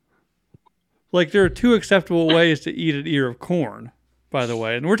 Like there are 2 acceptable ways to eat an ear of corn, by the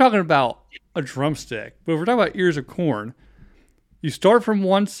way. And we're talking about a drumstick. But if we're talking about ears of corn, you start from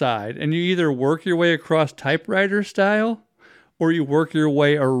one side and you either work your way across typewriter style or you work your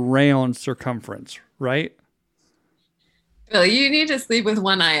way around circumference, right? Bill, you need to sleep with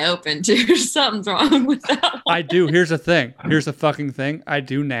one eye open too. Something's wrong with that one. I do. Here's the thing. Here's the fucking thing. I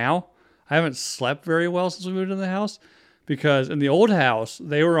do now. I haven't slept very well since we moved in the house because in the old house,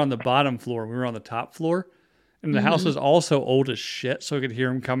 they were on the bottom floor. We were on the top floor. And the house was also old as shit, so I could hear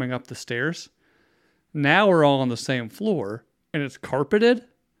them coming up the stairs. Now we're all on the same floor, and it's carpeted.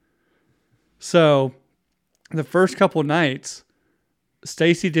 So the first couple nights,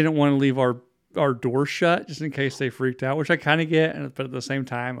 Stacy didn't want to leave our door shut just in case they freaked out, which I kind of get. But at the same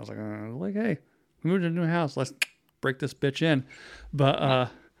time, I was like, hey, we moved to a new house. Let's break this bitch in.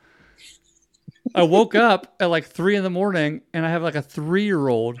 But I woke up at like 3 a.m. and I have like a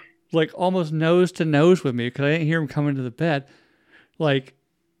 3-year-old like almost nose to nose with me because I didn't hear him come into the bed. Like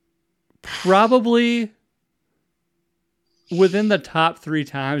probably within the top 3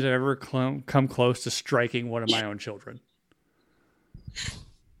 times I've ever come close to striking one of my own children.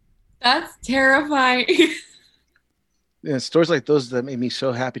 That's terrifying. Yeah, stories like those that made me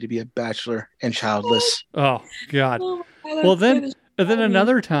so happy to be a bachelor and childless. Oh God. Oh, my God, Well, that's then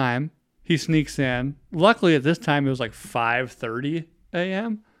another time he sneaks in. Luckily, at this time, it was like 5:30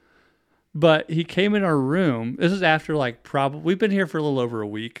 a.m. But he came in our room. This is after we've been here for a little over a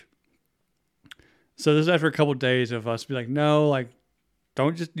week. So this is after a couple of days of us be like, no, like,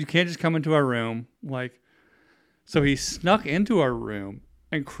 you can't just come into our room. Like, so he snuck into our room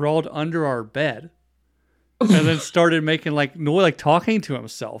and crawled under our bed. And then started making like noise, like talking to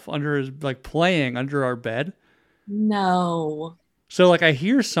himself like playing under our bed. No. So like I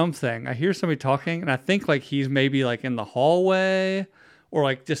hear somebody talking, and I think like he's maybe like in the hallway or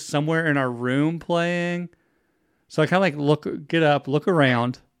like just somewhere in our room playing. So I kind of like get up, look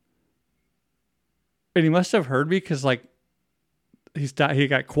around, And he must have heard me because like he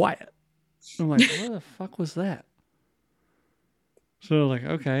got quiet. I'm like, what the fuck was that? So like,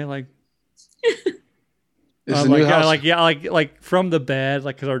 okay, like, Is the new house? like from the bed,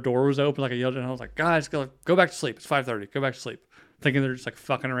 like because our door was open, like I yelled and I was like, guys, go back to sleep. It's 5:30. Go back to sleep. Thinking they're just like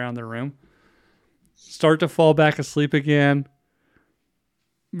fucking around their room. Start to fall back asleep again.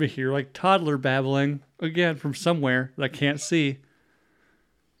 We hear like toddler babbling again from somewhere that I can't see.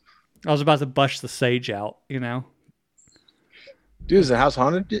 I was about to bust the sage out, you know. Dude, is the house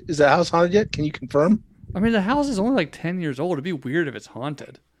haunted? Is that house haunted yet? Can you confirm? I mean, the house is only like 10 years old. It'd be weird if it's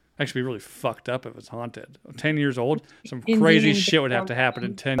haunted. Actually, be really fucked up if it's haunted. 10 years old, some crazy Indian shit would have to happen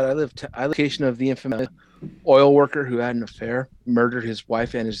in 10. I live location of the infamous oil worker who had an affair, murdered his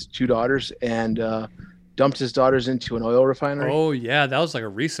wife and his 2 daughters, and dumped his daughters into an oil refinery. Oh yeah, that was like a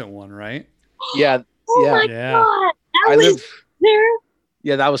recent one, right? Yeah, Oh yeah. my Yeah. god. I Ellie's live. there.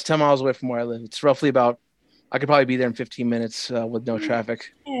 Yeah, that was 10 miles away from where I live. It's roughly about. I could probably be there in 15 minutes with no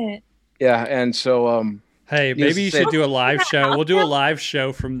traffic. Shit. Yeah, and so Hey, Needless maybe you to say- should do a live show. We'll do a live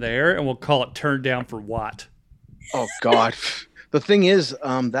show from there, and we'll call it "Turned Down for What." oh god, the thing is,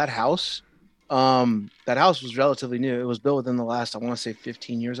 that house was relatively new. It was built within the last, I want to say,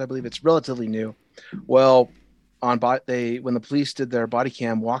 15 years, I believe. It's relatively new. Well, when the police did their body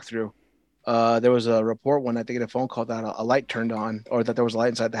cam walkthrough, there was a report when I think a phone call that a light turned on, or that there was a light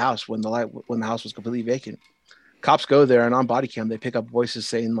inside the house when the house was completely vacant. Cops go there, and on body cam they pick up voices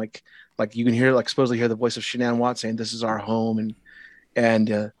saying like you can hear, like, supposedly hear the voice of Shanann Watt saying this is our home, and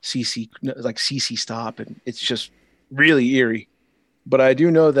CC stop, and it's just really eerie. But I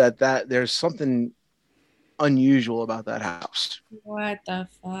do know that there's something unusual about that house. What the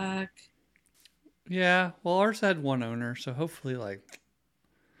fuck? Yeah, well, ours had one owner, so hopefully, like,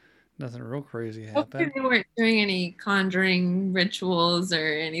 nothing real crazy Hopefully happened. they weren't doing any conjuring rituals or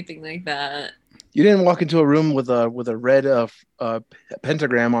anything like that. You didn't walk into a room with a red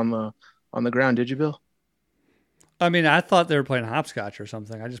pentagram on the ground, did you, Bill? I mean, I thought they were playing hopscotch or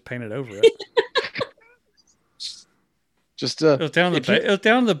something. I just painted over it. Just It was down if you- it was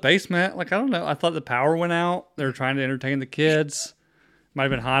down in the basement. Like, I don't know. I thought the power went out. They were trying to entertain the kids. Might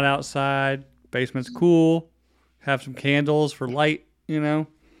have been hot outside. Basement's cool. Have some candles for light, you know.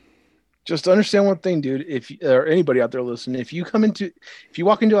 just understand one thing, dude. Or anybody out there listening, if you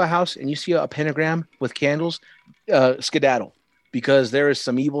walk into a house and you see a pentagram with candles, skedaddle, because there is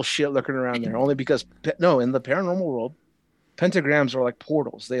some evil shit lurking around there. Only because in the paranormal world, pentagrams are like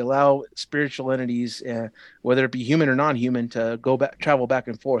portals. They allow spiritual entities, whether it be human or non-human, to travel back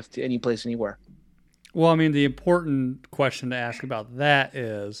and forth to any place, anywhere. Well, I mean, the important question to ask about that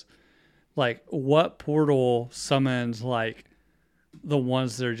is, like, what portal summons, like, the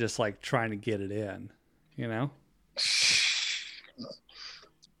ones that are just, like, trying to get it in, you know?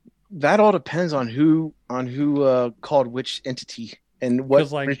 That all depends on who called which entity and what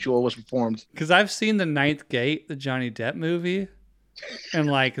 'Cause, like- ritual was performed. Because I've seen The Ninth Gate, the Johnny Depp movie, and,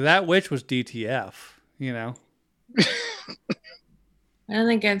 like, that witch was DTF, you know? I don't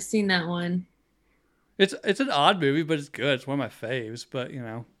think I've seen that one. It's an odd movie, but it's good. It's one of my faves, but, you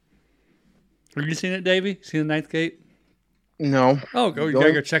know. Have you seen it, Davey? Seen The Ninth Gate? No, Oh, you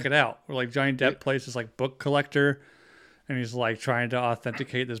gotta go check it out. Where, like, Johnny Depp plays this, like, book collector, and he's, like, trying to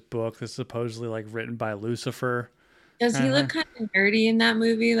authenticate this book that's supposedly, like, written by Lucifer. Does he look kind of nerdy in that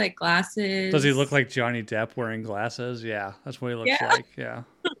movie? Like glasses? Does he look like Johnny Depp wearing glasses? Yeah, that's what he looks Yeah. like. Yeah.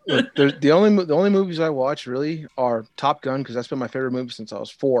 Look, the only movies I watch really are Top Gun, because that's been my favorite movie since I was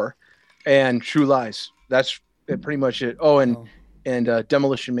 4, and True Lies. That's pretty much it. Oh, and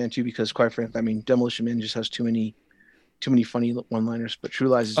Demolition Man too, because quite frankly, I mean, Demolition Man just has too many funny one-liners. But True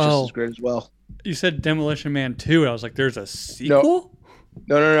Lies is just as great as well. You said Demolition Man 2, and I was like, there's a sequel?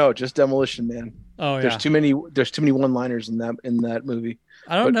 No, just Demolition Man. Oh, yeah. There's too many one-liners in that movie.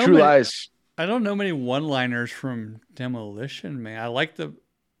 I don't know. True Lies, I don't know many one-liners from Demolition Man. I like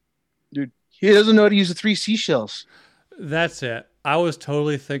dude. He doesn't know how to use the 3 seashells. That's it. I was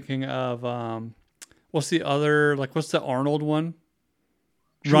totally thinking of what's the other, like, what's the Arnold one?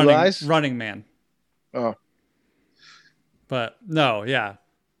 True Lies? Running Man. Oh, But no, yeah.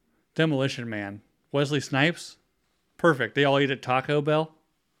 Demolition Man. Wesley Snipes? Perfect. They all eat at Taco Bell.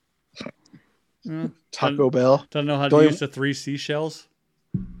 Taco Bell. Don't know how to Don't use the 3 seashells.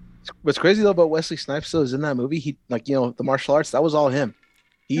 What's crazy though about Wesley Snipes though is in that movie, he, like, you know, the martial arts, that was all him.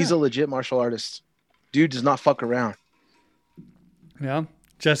 He's a legit martial artist. Dude does not fuck around. Yeah.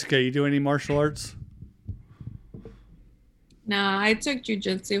 Jessica, you do any martial arts? No, I took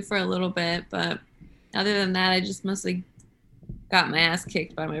jujitsu for a little bit, but other than that, I just mostly got my ass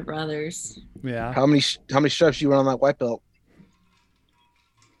kicked by my brothers. Yeah. How many stripes you run on that white belt?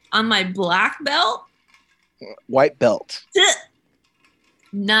 On my black belt, White belt.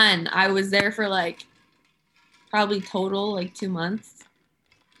 None. I was there for like probably total like 2 months.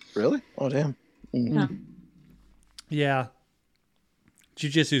 Really? Oh, damn. Mm. Yeah.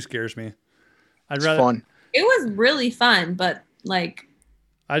 Jiu-jitsu scares me. It's fun. It was really fun, but like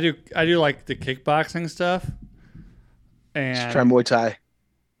I do like the kickboxing stuff. And Just try Muay Thai.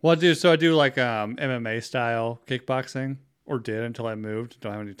 well, I do like MMA style kickboxing, or did until I moved.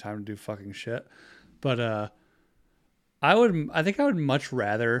 Don't have any time to do fucking shit. But I think I would much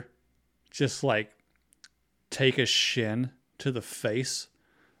rather just like take a shin to the face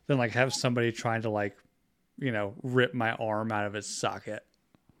than like have somebody trying to like, rip my arm out of its socket.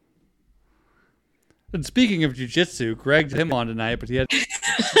 And speaking of jiu-jitsu, Greg had him on tonight, but he had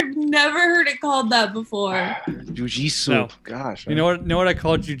I've never heard it called that before. Jiu-jitsu. No. Gosh. You know what I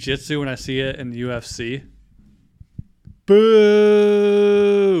call jiu-jitsu when I see it in the UFC?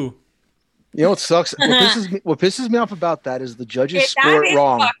 Boo! You know what sucks? What pisses me off about that is the judges score it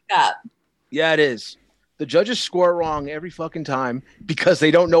wrong. Fucked up. Yeah, it is. The judges score it wrong every fucking time because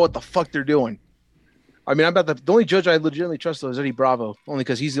they don't know what the fuck they're doing. I mean, the only judge I legitimately trust though is Eddie Bravo, only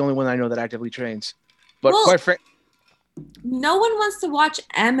because he's the only one I know that actively trains. But quite frankly, no one wants to watch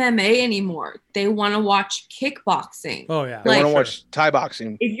MMA anymore. They want to watch kickboxing. Oh yeah, they want to watch Thai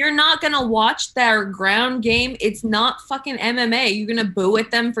boxing. If you're not gonna watch their ground game, it's not fucking MMA. You're gonna boo at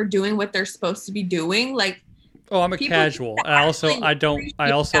them for doing what they're supposed to be doing. Like, oh, I'm a casual. I also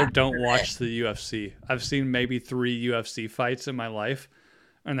don't watch the UFC. I've seen maybe 3 UFC fights in my life,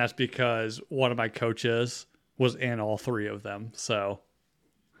 and that's because one of my coaches was in all 3 of them. So,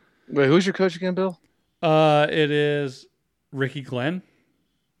 wait, who's your coach again, Bill? It is Ricky Glenn.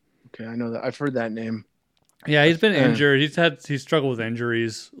 Okay, I know that. I've heard that name. Yeah, he's been injured. He's struggled with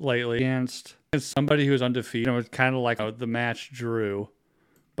injuries lately. Against somebody who was undefeated. It was kind of like the match drew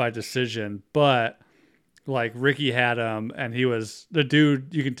by decision, but like Ricky had him, and he was the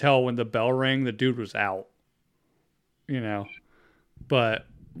dude. You can tell when the bell rang, the dude was out. But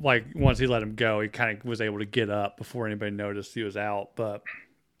like once he let him go, he kind of was able to get up before anybody noticed he was out. But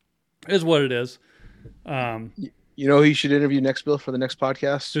it is what it is. You know who you should interview next, Bill, for the next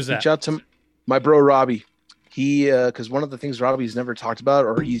podcast? Who's that? Reach out to my bro Robbie. He because one of the things Robbie's never talked about,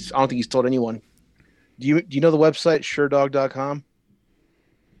 or I don't think he's told anyone. Do you know the website suredog.com?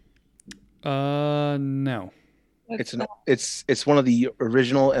 No. It's one of the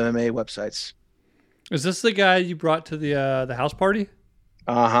original MMA websites. Is this the guy you brought to the house party?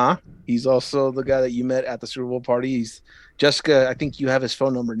 He's also the guy that you met at the Super Bowl party. He's Jessica. I think you have his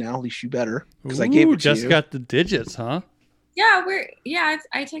phone number now. At least you better, because I gave it to just you. Got the digits, huh? Yeah,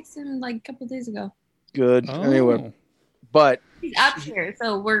 I texted him like a couple days ago. Good. Oh. Anyway, but he's up here,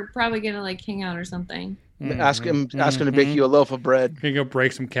 so we're probably gonna like hang out or something. Ask him to bake you a loaf of bread. Can you go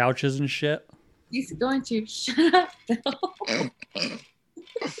break some couches and shit? He's going to shut up, Bill.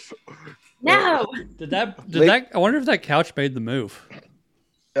 No. Did that? I wonder if that couch made the move.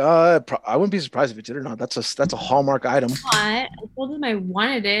 I wouldn't be surprised if it did or not. That's a Hallmark item. What? I told him I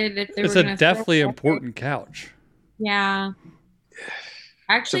wanted it. If they It's were a definitely important couch. Yeah.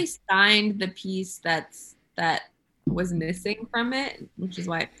 I actually signed the piece that was missing from it, which is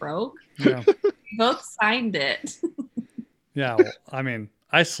why it broke. Yeah. We both signed it. Yeah. Well, I mean,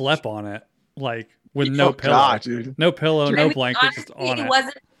 I slept on it like with no pillow, God, dude. no pillow, no blanket, honestly, just on it. It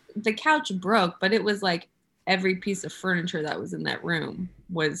wasn't. The couch broke, but it was like every piece of furniture that was in that room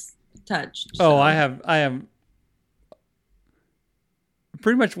was touched. Oh, so. I have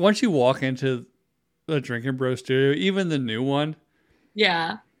pretty much once you walk into the Drinking Bro studio, even the new one.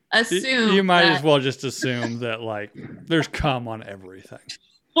 Yeah. Assume you might as well just assume that like there's cum on everything.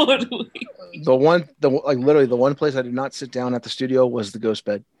 Totally. Literally the one place I did not sit down at the studio was the ghost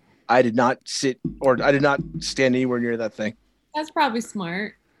bed. I did not stand anywhere near that thing. That's probably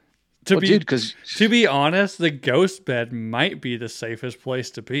smart. To be honest, the ghost bed might be the safest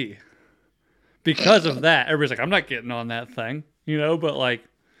place to be. Because of that, everybody's like, I'm not getting on that thing, but like.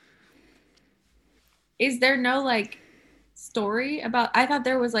 Is there no like story about, I thought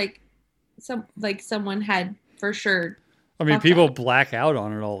there was like someone had for sure. I mean, people black out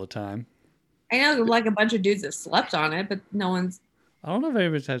on it all the time. I know like a bunch of dudes that slept on it, but no one's. I don't know if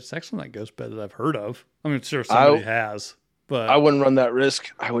anybody's had sex on that ghost bed that I've heard of. I mean, sure, somebody has. But I wouldn't run that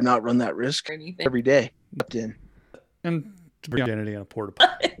risk. I would not run that risk every day. And to bring identity on a porta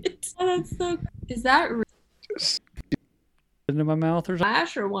potty. Oh, that's so. Is that into my mouth or something?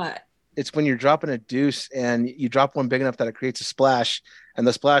 splash or what? It's when you're dropping a deuce and you drop one big enough that it creates a splash, and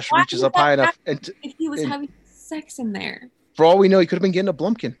the splash reaches up high enough. And if he was having sex in there, for all we know, he could have been getting a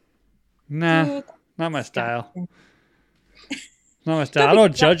Blumpkin. Nah, not my style. Not my style. I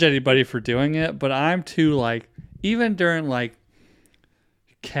don't judge anybody for doing it, but I'm too like, even during like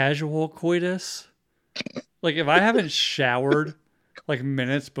casual coitus, like if I haven't showered like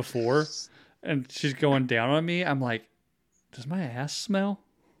minutes before and she's going down on me, I'm like, does my ass smell?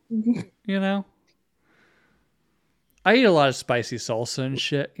 You know? I eat a lot of spicy salsa and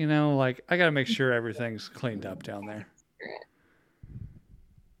shit, you know? Like, I gotta make sure everything's cleaned up down there.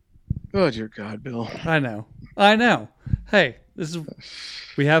 Oh dear God, Bill. I know. Hey,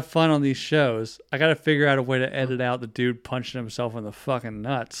 we have fun on these shows. I gotta figure out a way to edit out the dude punching himself in the fucking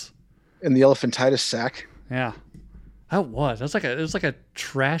nuts. In the elephantitis sack. Yeah. It was like a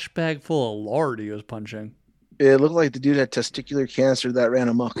trash bag full of lard he was punching. It looked like the dude had testicular cancer that ran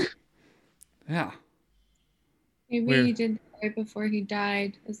amok. Yeah. Maybe Weird. he did that right before he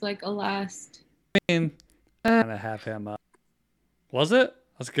died as like a last. I mean, I'm gonna have him up. Was it?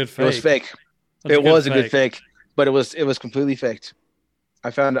 That's a good fake. It was fake. That's It was a good fake, but it was completely faked. I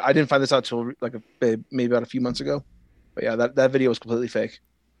didn't find this out till like maybe about a few months ago. But yeah, that video was completely fake.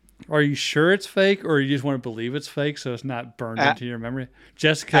 Are you sure it's fake, or you just want to believe it's fake so it's not burned into your memory?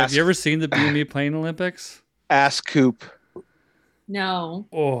 Jessica, have you ever seen the BME Pain Olympics? Ask Coop. No.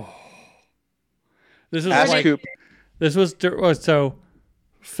 Oh, this is Ask like Coop. this was so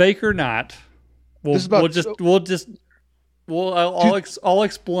fake or not. I'll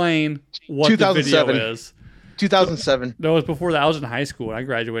explain what the video 2007. is. 2007. No, it was before that. I was in high school. I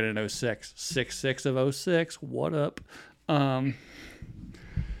graduated in 06. 6/6 of 06. What up? I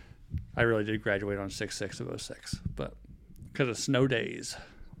really did graduate on 6/6 of 06, but because of snow days.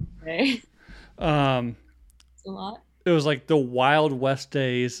 Okay. It's a lot. It was like the Wild West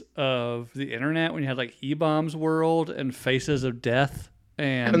days of the internet when you had like E-Bombs World and Faces of Death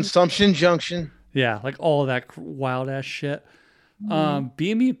and Consumption Junction. yeah, like all of that wild ass shit.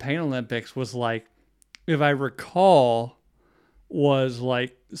 BME Pain Olympics was like, if I recall, was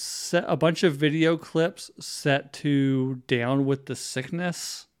like a bunch of video clips set to Down with the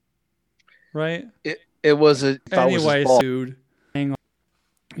Sickness, right? It was a. Anyway, dude,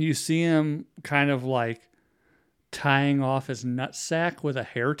 you see him kind of like tying off his nutsack with a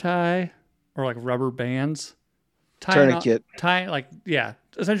hair tie or like rubber bands. Tourniquet.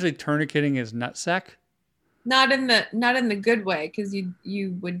 Essentially tourniqueting his nutsack. Not in the good way, because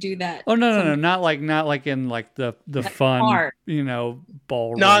you would do that. Oh no, not like in like the fun hard.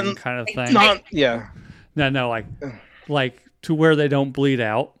 ballroom kind of thing. Yeah. No, like to where they don't bleed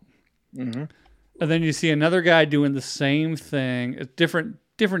out. Mm-hmm. And then you see another guy doing the same thing. It's different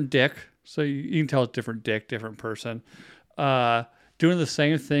dick, so you can tell it's different dick, different person. Doing the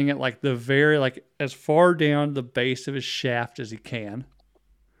same thing at like the very like as far down the base of his shaft as he can.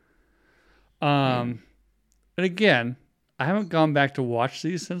 And again, I haven't gone back to watch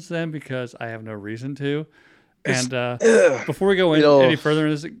these since then because I have no reason to. And before we go any further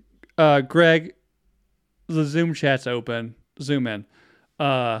in this, Greg, the Zoom chat's open. Zoom in.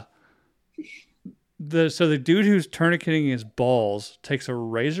 The dude who's tourniqueting his balls takes a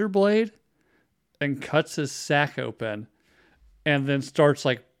razor blade and cuts his sack open and then starts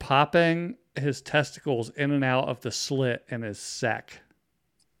like popping his testicles in and out of the slit in his sack.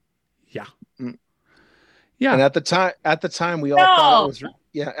 Yeah. Yeah. And at the time we all thought it was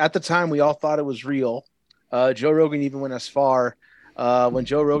at the time we all thought it was real. Joe Rogan even went as far when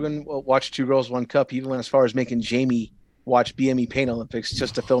Joe Rogan watched Two Girls One Cup, he even went as far as making Jamie watch BME Pain Olympics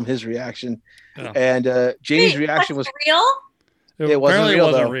just to film his reaction. Yeah. And Jamie's reaction was real. It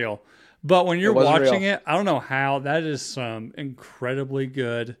wasn't real. But when you're watching it, I don't know how. That is some incredibly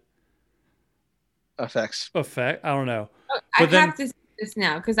good effect. I don't know. I have to see this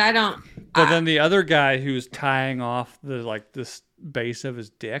now because I don't. But then the other guy who's tying off this base of his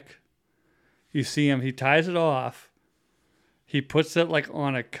dick, you see him. He ties it off. He puts it like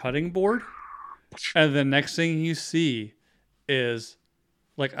on a cutting board, and the next thing you see is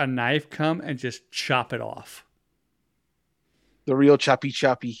like a knife come and just chop it off. The real choppy.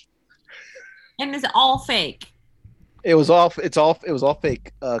 And it's all fake. It was all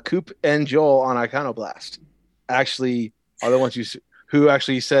fake. Coop and Joel on Iconoblast actually are the ones who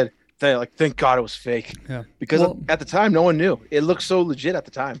actually said thank God it was fake. Yeah. Because at the time no one knew. It looked so legit at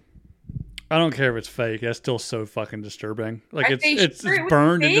the time. I don't care if it's fake. That's still so fucking disturbing. Like it's sure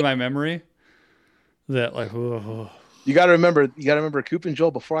burned into my memory. That like ugh. You got to remember Coop and Joel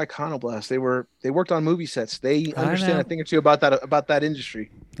before Iconoblast. They worked on movie sets. They understand a thing or two about that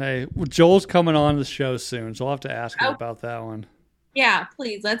industry. Hey, Joel's coming on the show soon, so I'll have to ask him about that one. Yeah,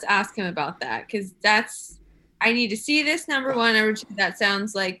 please let's ask him about that because I need to see this. Number one, number two. That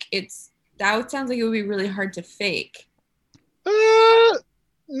sounds like it would be really hard to fake.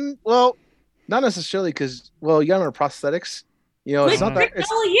 Well, not necessarily because you got to remember prosthetics. You know, Which it's not that. is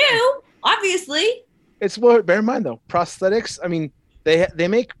all you, obviously. It's what. Bear in mind though, prosthetics. I mean, they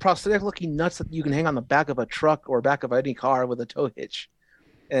make prosthetic looking nuts that you can hang on the back of a truck or back of any car with a tow hitch.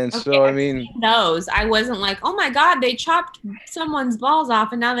 And so, I mean, those I wasn't like, oh my god, they chopped someone's balls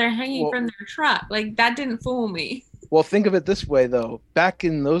off and now they're hanging Well- from their truck. Like that didn't fool me. well, think of it this way though. Back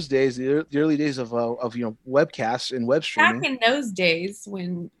in those days, the early days of webcasts and web streaming. Back in those days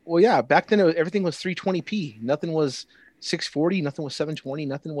when Well, yeah, back then everything was 320p. Nothing was 640. Nothing was 720.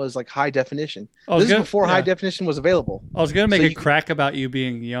 Nothing was like high definition. This is before high definition was available. I was gonna make So a crack about you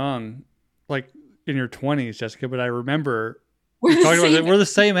being young, like in your 20s, Jessica, but I remember we're the talking about same- that we're the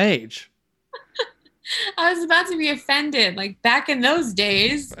same age. I was about to be offended. Like back in those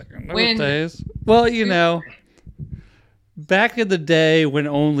days. Back in those When- days. Well, you know, back in the day when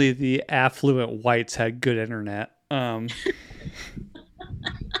only the affluent whites had good internet.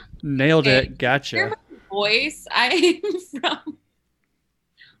 Nailed it. Gotcha. You're voice. I'm from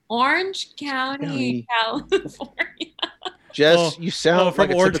Orange County, California. Jess, Oh, you sound from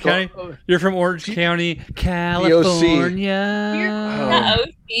like a Orange typical- You're from Orange County, You're California.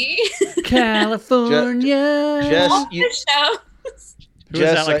 the OC. California. Jess, All you- the shows. Who is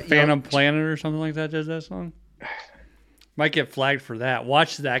Jess, that, like you know- Phantom Planet or something like that does that song? Might get flagged for that.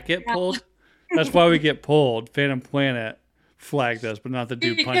 Watch that get pulled. That's why we get pulled. Phantom Planet flagged us, but not the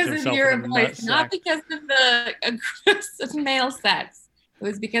dude punching Because of himself your in the voice, nutsack. not because of the aggressive male sex. It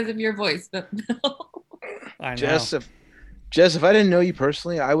was because of your voice, but no. I know. Jess, if I didn't know you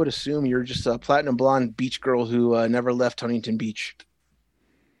personally, I would assume you're just a platinum blonde beach girl who never left Huntington Beach.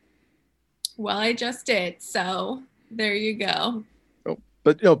 Well, I just did, so there you go.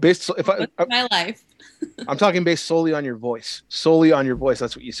 But based if What's my life? I'm talking based solely on your voice,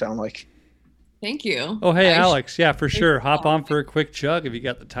 that's what you sound like. Thank you. Oh, hey, I Alex. Yeah, for sure. Hop on for a quick chug if you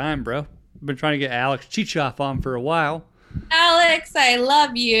got the time, bro. I've been trying to get Alex Chichoff on for a while. Alex, I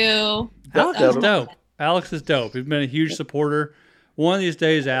love you. Alex That- is dope. Alex is dope. He's been a huge supporter. One of these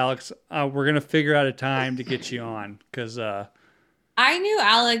days, Alex, we're going to figure out a time to get you on because I knew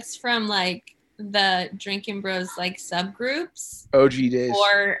Alex from like the Drinking Bros like subgroups OG days.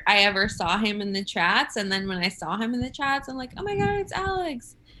 before I ever saw him in the chats. And then when I saw him in the chats, I'm like, oh my God, it's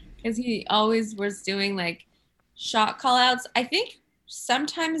Alex. Because he always was doing like shot call outs. I think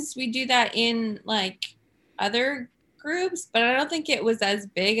sometimes we do that in like other groups, but I don't think it was as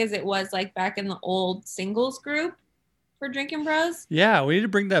big as it was like back in the old singles group for Drinking Bros. yeah, we need to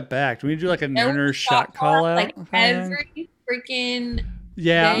bring that back. Do we need to do like a There was nooner a shot call out? like thing? every freaking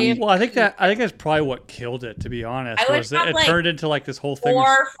Yeah, day. well, I think that's probably what killed it. To be honest, I would was have, it like, turned into like this whole thing. 4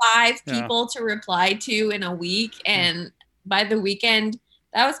 or 5 Yeah. people to reply to in a week, and by the weekend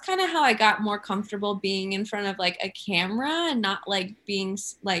that was kind of how I got more comfortable being in front of like a camera and not like being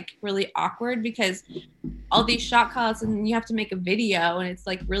like really awkward, because all these shot calls and you have to make a video and it's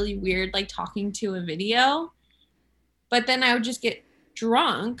like really weird like talking to a video. But then I would just get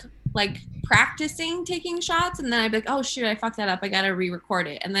drunk like practicing taking shots, and then I'd be like, oh shoot, I fucked that up, I gotta re-record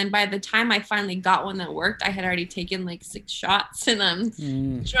it. And then by the time I finally got one that worked, I had already taken like 6 shots and I'm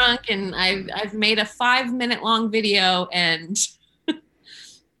Mm. drunk, and I've made a 5-minute long video, and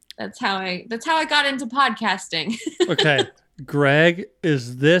that's how I got into podcasting. Okay, Greg,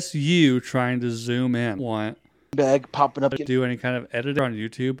 is this you trying to zoom in? Want Bag popping up. to do any kind of editor on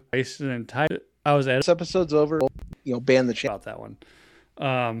YouTube? Paste it and type it. I was editing This episode's over. Ban the channel. about that one.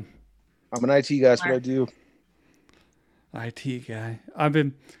 I'm an IT guy. That's what I do. IT guy.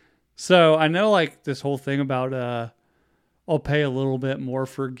 So I know like this whole thing about I'll pay a little bit more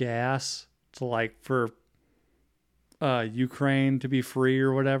for gas to like for Ukraine to be free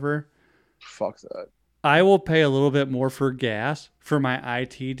or whatever. Fuck that. I will pay a little bit more for gas for my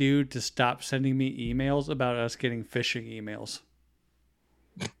IT dude to stop sending me emails about us getting phishing emails.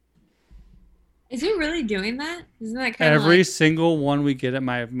 Is he really doing that? Isn't that kind of Every like, single one we get at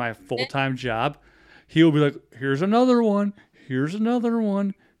my full-time job, he will be like, here's another one, here's another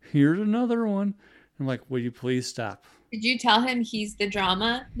one, here's another one. I'm like, will you please stop? did you tell him he's the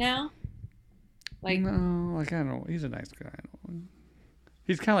drama now? Like, No, like I don't. He's a nice guy.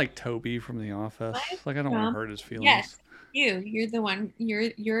 He's kind of like Toby from The Office. What? Like I don't want No. to hurt his feelings. yes, you're the one,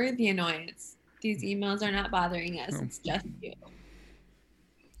 you're the annoyance. These emails are not bothering us. Oh. It's just you.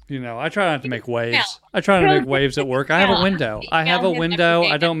 You know, I try not to make waves. I try not to make waves at work. I have a Yeah. window. I have a Email him window. every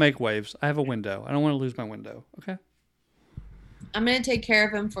day. I don't make waves. I have a window. I don't want to lose my window. Okay. I'm gonna take care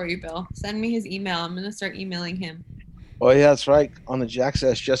of him for you, Bill. Send me his email. I'm gonna start emailing him. Oh yeah, that's right. On the Jack's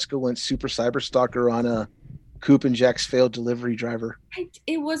ass, Jessica went super cyber stalker on Coop and Jack's failed delivery driver.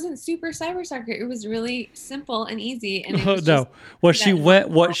 It wasn't super cyber soccer. It was really simple and easy. And it No, was just, what she that- went.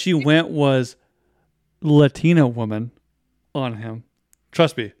 What she went was Latina woman. on him.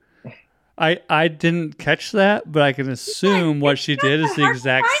 Trust me. I didn't catch that, but I can assume what she did is the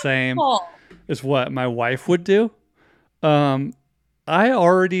exact same as what my wife would do. I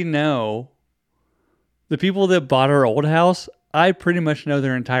already know the people that bought our old house. I pretty much know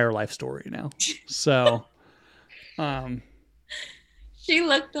their entire life story now. So, she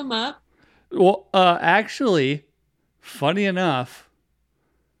looked them up. well, actually, funny enough,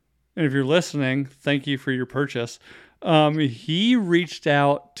 and if you're listening, thank you for your purchase. He reached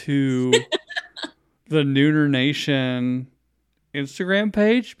out to the Nooner Nation Instagram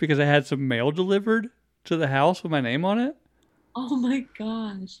page because I had some mail delivered to the house with my name on it. Oh my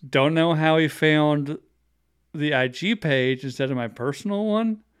gosh. Don't know how he found the IG page instead of my personal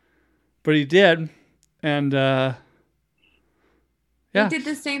one, but he did. And yeah, He did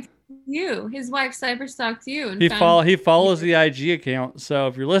the same thing to you. His wife cyberstalked you. And he follows the IG account. So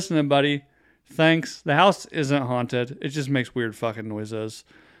if you're listening, buddy, thanks. The house isn't haunted. It just makes weird fucking noises.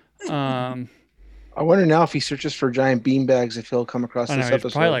 I wonder now if he searches for giant beanbags, if he'll come across I this know, he's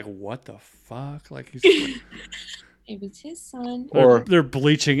episode. probably like, what the fuck? Like he's It was his son. Or- they're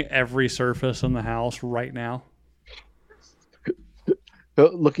bleaching every surface in the house right now.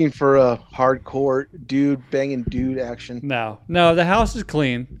 Looking for a hardcore dude banging dude action. No, the house is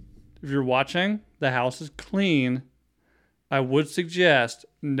clean. If you're watching, the house is clean. I would suggest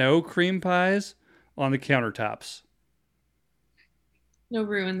no cream pies on the countertops. No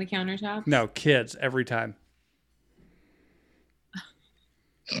ruin the countertops. No, kids every time.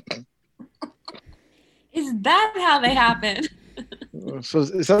 Is that how they happen? So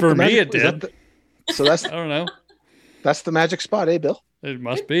is that For the me, magic, it is that did. so that's I don't know. that's the magic spot, eh, Bill? It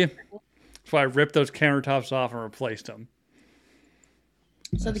must be. That's why I ripped those countertops off and replaced them.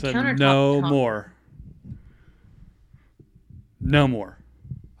 So I the said, countertop. no more. No more.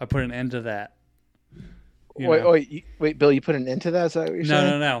 I put an end to that. You know. Wait, Bill, you put an end to that? Is that what you're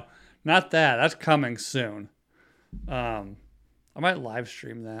saying? No. Not that. That's coming soon. I might live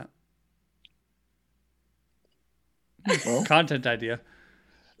stream that. Well, Content idea.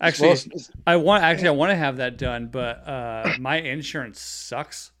 Actually, well, I want to have that done, but my insurance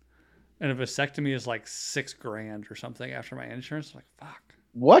sucks, and a vasectomy is like $6,000 or something after my insurance. I'm like, fuck.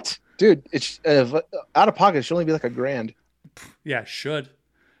 what, dude? It's out of pocket. It should only be like $1,000. Yeah, should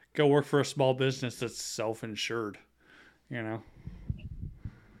go work for a small business that's self-insured. You know.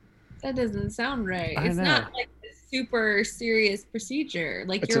 That doesn't sound right. I It's know. not like a super serious procedure.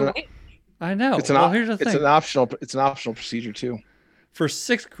 Like It's you're an- awake. I know. It's an Well, here's the it's thing. an optional procedure too. For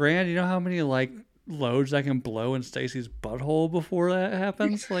 $6,000, you know how many like loads I can blow in Stacy's butthole before that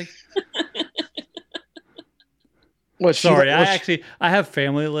happens? Like, Well, sorry, I have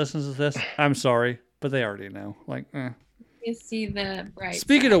family that listens to this. I'm sorry, but they already know. Like, You see the bright.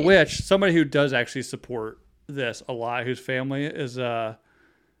 Speaking of side. which, somebody who does actually support this a lot, whose family is my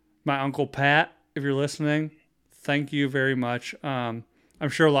Uncle Pat. If you're listening, thank you very much. I'm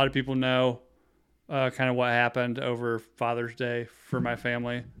sure a lot of people know kind of what happened over Father's Day for my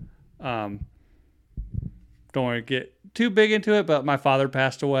family. Don't want to get too big into it, but my father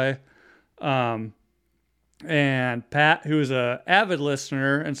passed away. And Pat, who is an avid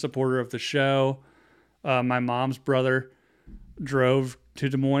listener and supporter of the show, my mom's brother, drove to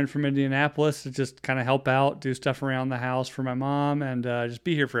Des Moines from Indianapolis to just kind of help out, do stuff around the house for my mom, and just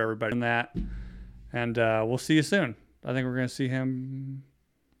be here for everybody in that. And we'll see you soon. I think we're going to see him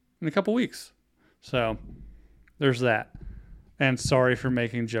in a couple weeks. So there's that. And sorry for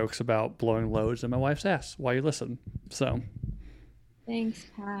making jokes about blowing loads in my wife's ass while you listen. So Thanks,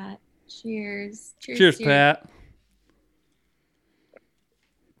 Pat. Cheers. cheers, Pat.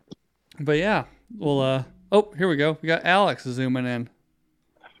 But yeah, well, oh, here we go. We got Alex zooming in.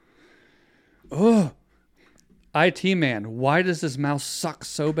 Oh, IT man, why does this mouse suck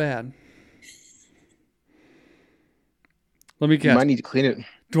so bad? Let me You guess. might need to clean it.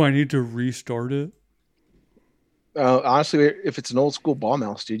 Do I need to restart it? Honestly, if it's an old school ball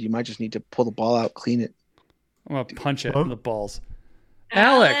mouse, dude, you might just need to pull the ball out, clean it. I'm gonna punch it Hello? in the balls.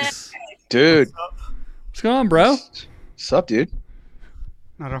 Alex, Dude, what's going on, bro? What's up, dude?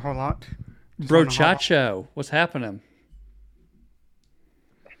 Not a whole lot. Bro, Just wanna hop- Chacho, what's happening?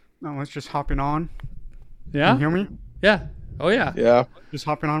 No, let's just hopping on. Can Yeah, you hear me? yeah, oh yeah. Yeah. Just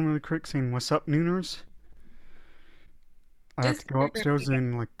hopping on really quick, saying what's up, Nooners. I have to go upstairs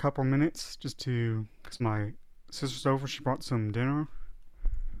in like a couple minutes just to, cause my sister's over. She brought some dinner.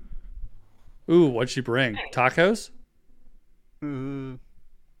 Ooh, what'd she bring? Tacos?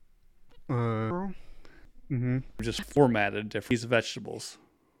 Just formatted different. These vegetables.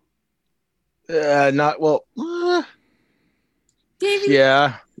 Not well. David,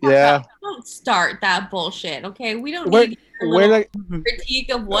 Yeah. Yeah. don't start that bullshit, okay? We don't What- need your When little I, critique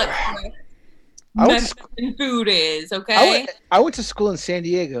of what I went, to, Mexican food is, I okay? went to school in San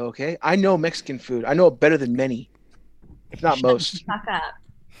Diego. Okay, I know Mexican food. I know it better than many, if not most. Fuck up.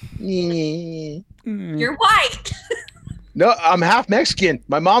 No, You're white. I'm half Mexican.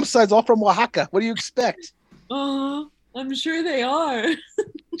 My mom's side's all from Oaxaca. What do you expect? I'm sure they are.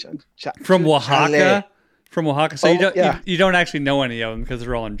 From Oaxaca. Chale. From Oaxaca. So Oh, you don't yeah. you don't actually know any of them because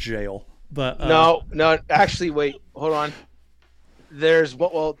they're all in jail. But No. Actually, wait. Hold on. There's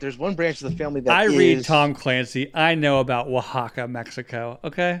one branch of the family that I read is- Tom Clancy. I know about Oaxaca, Mexico.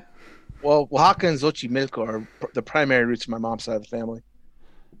 Okay. Well, Oaxaca and Xochimilco are the primary roots of my mom's side of the family.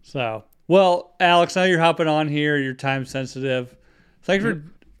 So, well, Alex, now you're hopping on here. You're time sensitive. Thanks for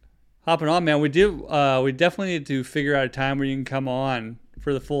hopping on, man. We definitely need to figure out a time where you can come on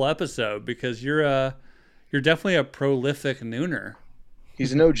for the full episode because you're definitely a prolific nooner.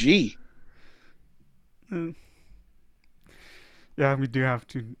 He's an OG. Yeah, we do have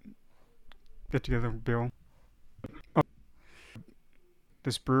to get together, Bill. Oh,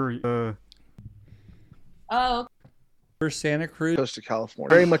 this brewery. Oh, For Santa Cruz. Coast of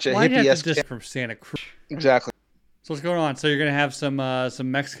California. Very much a Why do you have to hippie-esque. just from Santa Cruz? Exactly. So what's going on? So you're gonna have some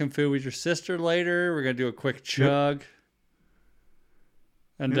Mexican food with your sister later. We're gonna do a quick chug.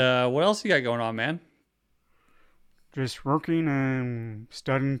 And what else you got going on, man? Just working and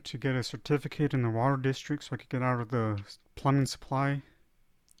studying to get a certificate in the water district so I could get out of the plumbing supply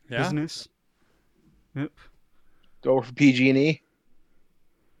Yeah. business. Yep. Go over for PG&E.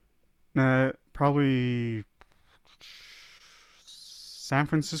 Probably San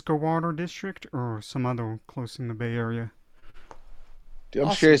Francisco Water District or some other close in the Bay Area. Dude, I'm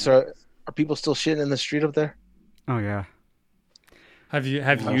Awesome. curious. Are people still shitting in the street up there? Oh yeah. Have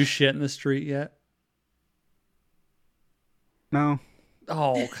you shit in the street yet? No.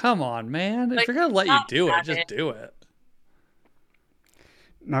 Oh, come on, man. If Like, they're gonna let you stop do it, that, just man. do it.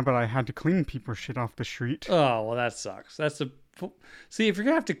 No, but I had to clean people's shit off the street. Oh, well, that sucks. See, if you're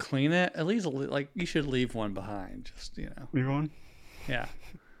gonna have to clean it, at least like you should leave one behind. Just Leave one. yeah.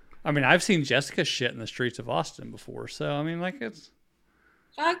 I mean, I've seen Jessica shit in the streets of Austin before, so I mean, like it's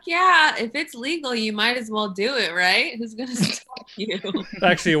fuck yeah. If it's legal, you might as well do it, right? Who's going to stop you?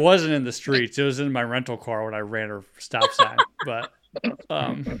 actually it wasn't in the streets. It was in my rental car when I ran her stop sign. But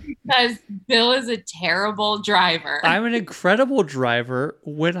Because Bill is a terrible driver. I'm an incredible driver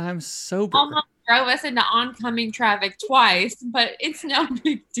when I'm sober. Almost drove us into oncoming traffic twice, but it's no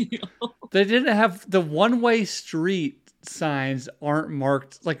big deal. They didn't have the one-way street signs aren't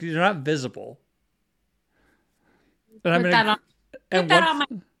marked, like they're not visible. And Put that on and that on my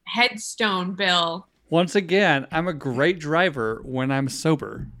headstone, Bill. once again, I'm a great driver when I'm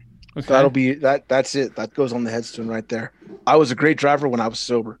sober. Okay? That'll be that. That's it. That goes on the headstone right there. I was a great driver when I was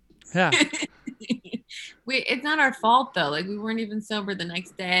sober. Yeah. It's not our fault though. Like we weren't even sober the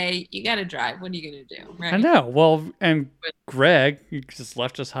next day. You got to drive. What are you gonna do? Right? I know. Well, and Greg, you just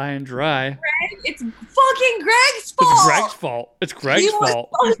left us high and dry. It's fucking Greg's fault. It's Greg's fault. It's Greg's You were fault.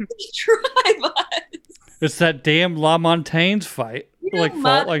 supposed to drive us. It's that damn La Montaigne fight. You Like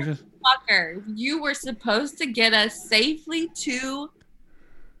fault. Like Fucker, you were supposed to get us safely to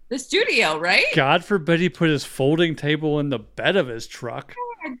the studio, right? God forbid he put his folding table in the bed of his truck.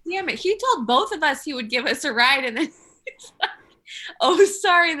 God damn it. He told both of us he would give us a ride and then he's like, oh,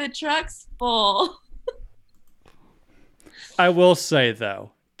 sorry, the truck's full. I will say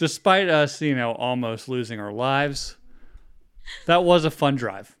though, despite us, almost losing our lives, that was a fun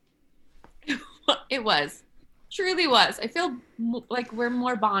drive. It was. Truly was. I feel like we're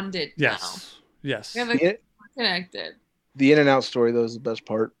more bonded Yes. Yes. now. We have we're connected. The in and out story though is the best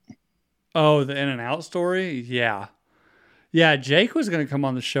part. Oh, the In and Out story? Yeah. Yeah, Jake was going to come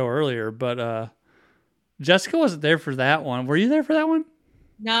on the show earlier, but Jessica wasn't there for that one. Were you there for that one?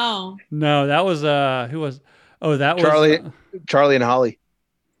 No. No, that was who was that Charlie. was Charlie and Holly.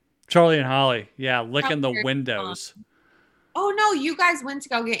 Charlie and Holly. Yeah, licking the Charlie. windows. Oh no, you guys went to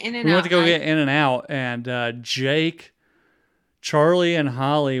go get in and We out. went to go right? get In and Out, and Jake, Charlie, and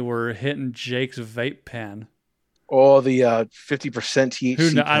Holly were hitting Jake's vape pen. Oh, the 50%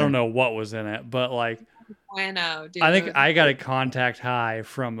 THC. I don't know what was in it, but like Bueno, dude. I think I got a contact high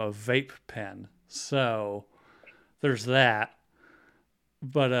from a vape pen. So there's that.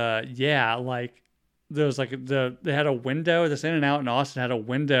 But yeah, like there was like they had a window. This In and Out in Austin had a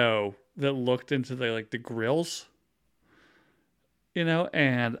window that looked into the grills.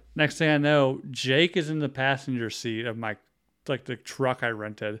 And next thing I know, Jake is in the passenger seat of the truck I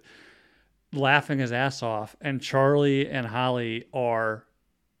rented, laughing his ass off, and Charlie and Holly are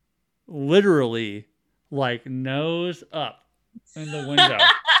literally like nose up in the window.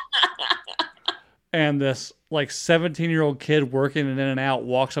 And this like 17-year-old kid working in and out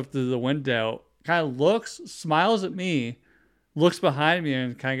walks up to the window, kind of looks, smiles at me, looks behind me,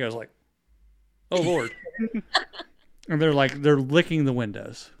 and kind of goes like, "Oh Lord!" And they're licking the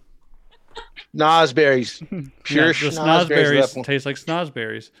windows. Nosberries. Pure Yeah, the schnozberries. snozberries taste like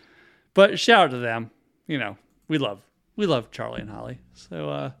snozberries. But shout out to them. You know, we love Charlie and Holly.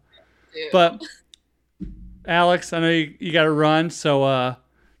 So, but Alex, I know you got to run. So,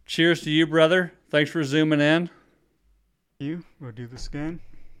 cheers to you, brother. Thanks for zooming in. We'll do this again.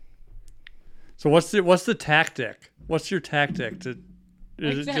 So what's the tactic? What's your tactic?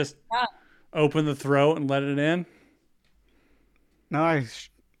 Is it just open the throat and let it in? No, I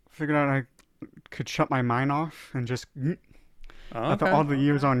figured out I could shut my mind off and just. After all the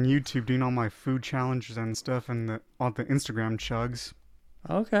years on YouTube doing all my food challenges and stuff and all the Instagram chugs.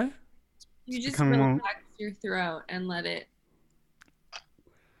 Okay. You just Become relax more- your throat and let it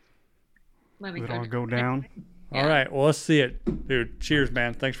Let it all go down. All right. Well, let's see it, dude. Cheers,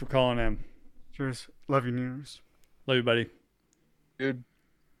 man. Thanks for calling in. Cheers. Love you, News. Love you, buddy. Dude.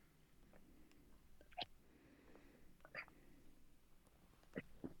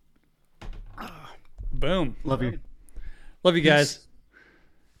 Boom. Love you. Love you guys.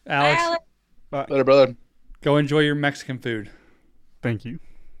 Alex, Alex. Later, brother. go enjoy your Mexican food. Thank you.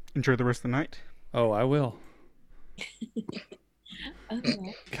 Enjoy the rest of the night. Oh, I will.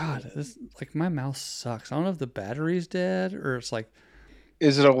 Okay. God, this like my mouse sucks. I don't know if the battery's dead or it's like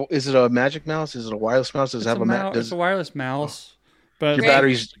Is it a magic mouse? Is it a wireless mouse? Does it have a mouse. It's a wireless mouse, but your Great.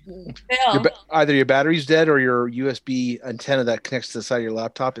 battery's Bill, either your battery's dead or your USB antenna that connects to the side of your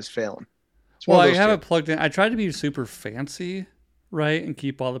laptop is failing. It's well, one I of those have two. it plugged in. I tried to be super fancy, right, and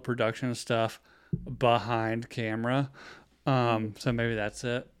keep all the production stuff behind camera. So maybe that's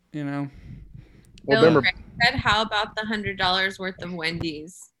it. You know. Well, Bill remember, Greg said, how about the $100 worth of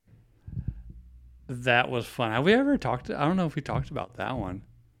Wendy's? That was fun. Have we ever talked? I don't know if we talked about that one.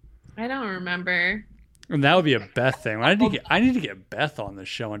 I don't remember. And that would be a Beth thing. I need to get Beth on the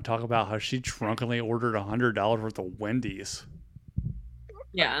show and talk about how she drunkenly ordered $100 worth of Wendy's.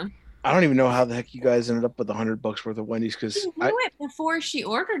 Yeah. I don't even know how the heck you guys ended up with $100 worth of Wendy's because She knew it before she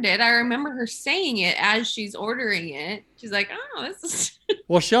ordered it. I remember her saying it as she's ordering it. She's like, "Oh, this is."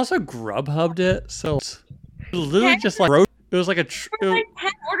 Well, she also Grubhubbed it, so it's literally just like it was like a Like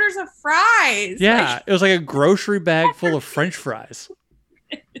 10 orders of fries. yeah, Like, it was like a grocery bag full of French fries.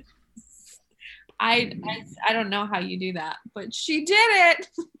 I don't know how you do that, but she did it.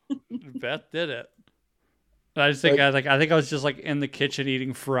 Beth did it. I just think I think I was just like in the kitchen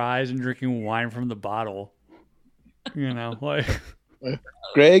eating fries and drinking wine from the bottle. You know, like.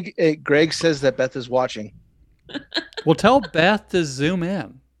 Greg says that Beth is watching. Well, tell Beth to zoom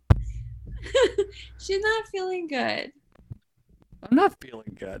in. She's not feeling good. I'm not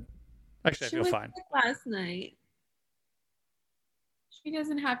feeling good. Actually, I She feel was fine. sick last night. She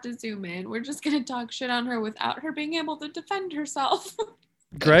doesn't have to zoom in. We're just gonna talk shit on her without her being able to defend herself.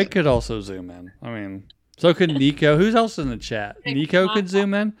 Greg could also zoom in. I mean, so could Nico. Who's else in the chat? Nico could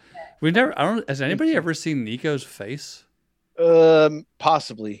zoom in. Has anybody ever seen Nico's face?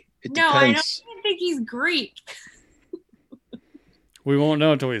 Possibly. It No, I don't depends. even think he's Greek. We won't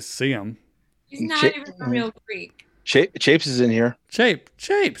know until we see him. He's not Shit. even a real Greek. Chapes is in here.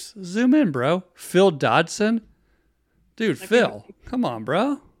 Chapes, zoom in, bro. Phil Dodson. Dude, Okay. Phil. Come on,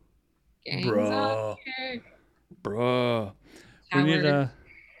 bro. Gangs Bro. up here. Bro. We need Howard.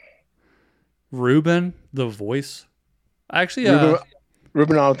 Ruben, the voice. Actually,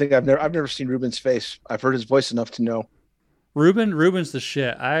 Ruben, I don't think I've never seen Ruben's face. I've heard his voice enough to know. Ruben's the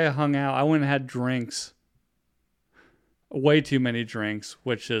shit. I hung out. I went and had drinks. Way too many drinks,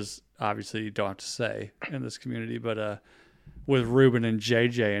 which is obviously you don't have to say in this community, but with Ruben and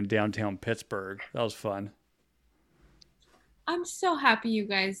JJ in downtown Pittsburgh. That was fun. I'm so happy you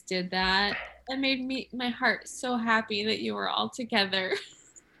guys did that. That made my heart so happy that you were all together.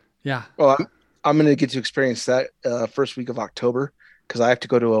 Yeah. Well, I'm going to get to experience that first week of October because I have to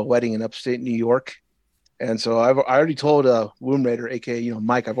go to a wedding in upstate New York, and so I already told Womb Raider, aka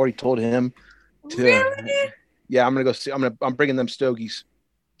Mike. I've already told him to. Really? Yeah, I'm gonna go see. I'm bringing them stogies.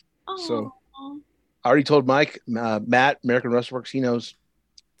 So- Aw. I already told Mike, Matt, American Rustworks. He knows.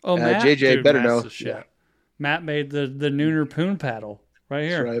 Oh, Matt. JJ Dude, better Matt's know. the shit. Yeah. Matt made the Nooner Poon paddle right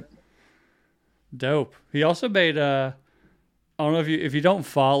here. That's right. Dope. He also made I don't know if you don't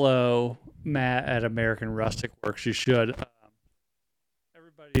follow Matt at American Rustic Works, you should.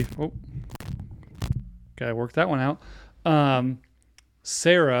 Everybody, gotta work that one out.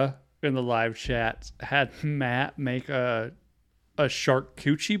 Sarah in the live chat had Matt make a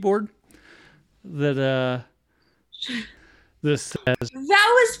charcuterie board that this says. That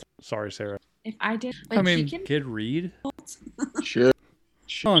was Sorry, Sarah. If I did, I mean, he can. kid read. Sure. I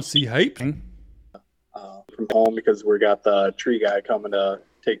don't see hype. From home because we got the tree guy coming to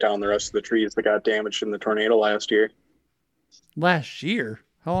take down the rest of the trees that got damaged in the tornado last year. Last year?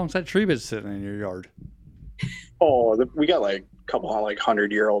 How long's that tree been sitting in your yard? Oh, we got like a couple of like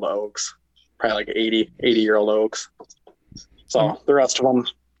 100-year-old oaks, probably like 80-year-old oaks. So the rest of them,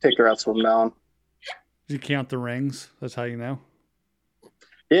 take the rest of them down. Did you count the rings? That's how you know?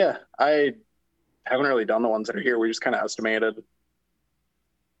 Yeah, I haven't really done the ones that are here. We just kind of estimated.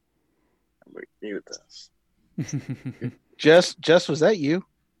 We mute this. Jess, was that you?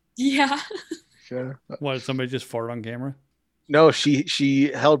 Yeah. Sure. What, did somebody just fart on camera? No,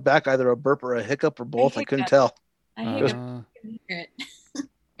 she held back either a burp or a hiccup or both. I couldn't tell. I hate it.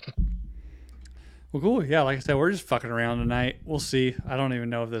 Well, cool. Yeah, like I said, we're just fucking around tonight. We'll see. I don't even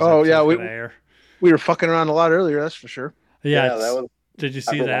know if this Oh, yeah, episode's gonna air. We were fucking around a lot earlier, that's for sure. Yeah, that was. did you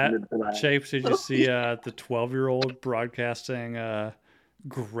see that, Shapes? Did you see the 12-year-old broadcasting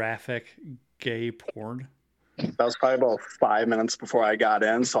graphic gay porn? That was probably about 5 minutes before I got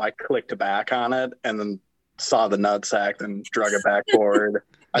in, so I clicked back on it and then saw the nutsack and drug it back forward.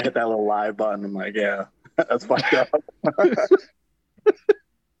 I hit that little live button. I'm like, yeah, that's fucked up.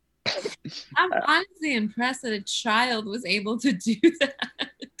 I'm honestly impressed that a child was able to do that.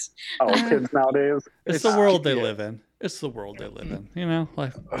 Oh, kids nowadays. It's the world they live in. It's the world they live in. You know,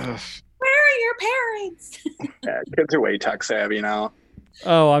 like. Where are your parents? Yeah, kids are way tech savvy now.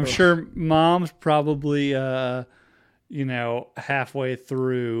 Oh, I'm sure mom's probably, halfway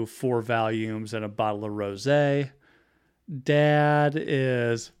through 4 volumes and a bottle of rosé. Dad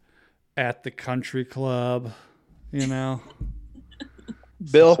is at the country club, you know.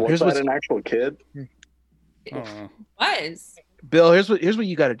 Bill, So here's was what's that an actual kid? Was. Bill, here's what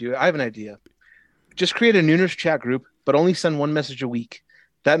you got to do. I have an idea. Just create a Nooners chat group, but only send one message a week.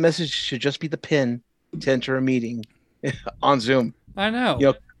 That message should just be the pin to enter a meeting on Zoom. I know. You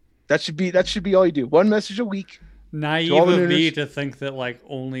know, that should be all you do. One message a week. Naive all the of me Nooners. to think that like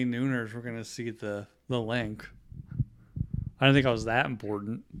only Nooners were gonna see the link. I didn't think I was that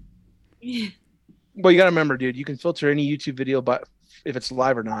important. Well, you got to remember, dude, you can filter any YouTube video but if it's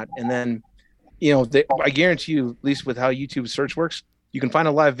live or not. And then, I guarantee you, at least with how YouTube search works, you can find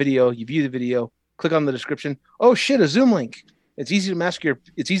a live video, you view the video, click on the description. Oh shit, a Zoom link. It's easy to mask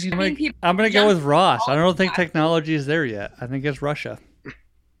it's easy to I'm gonna go with Ross. I don't think technology is there yet. I think it's Russia.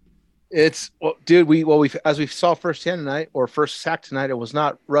 Dude, as we saw firsthand tonight, or first sack tonight, it was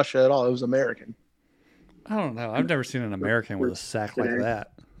not Russia at all. It was American. I don't know. I've never seen an American with a sack like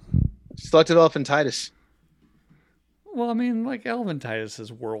that. Selected elephantitis. Well, I mean, like elephantitis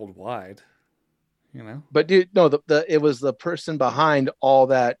is worldwide, you know. But dude, no, it was the person behind all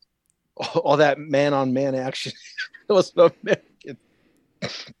that man-on-man action. It was an American.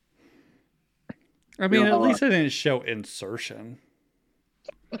 I mean, at least it didn't show insertion.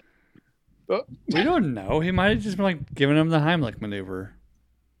 We don't know. He might have just been like giving him the Heimlich maneuver.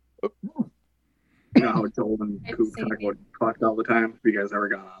 You know how Joel and Coop talk about fucked all the time? Have you guys ever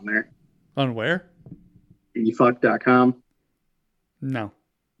gone on there? On where? efuck.com. No.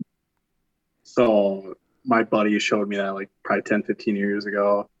 So my buddy showed me that like probably 10, 15 years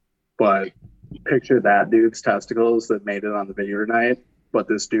ago. But picture that dude's testicles that made it on the video tonight. But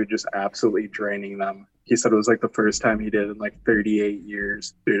this dude just absolutely draining them. He said it was like the first time he did in like 38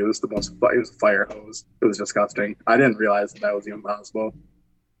 years. Dude, it was it was a fire hose. It was disgusting. I didn't realize that was even possible.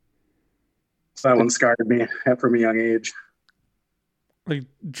 So that one scarred me from a young age. Like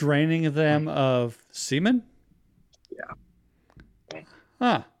draining them of semen? Yeah.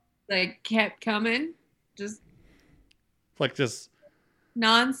 Huh. Like kept coming, just Like just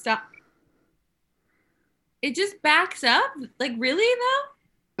nonstop. It just backs up. Like really though?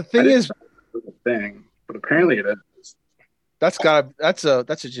 The thing is, thing, but apparently it is. that's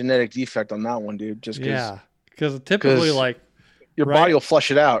a genetic defect on that one, dude. Just yeah, because typically like your body will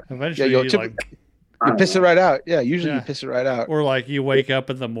flush it out. Eventually, you'll you piss it right out. Yeah, usually Yeah. you piss it right out. or like you wake up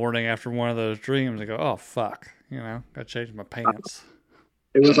in the morning after one of those dreams and go, "Oh fuck," gotta change my pants.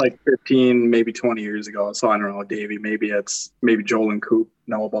 It was like 15, maybe 20 years ago. So I don't know, Davey. Maybe Joel and Coop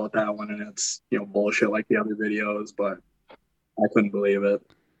know about that one, and it's bullshit like the other videos. But I couldn't believe it.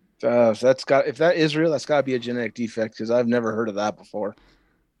 If that is real, that's got to be a genetic defect because I've never heard of that before.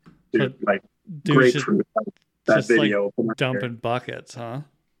 Dude, So like Dude's just, grapefruit. That just video. like dumping buckets, huh?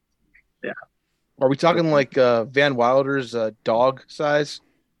 Are we talking like Van Wilder's dog size?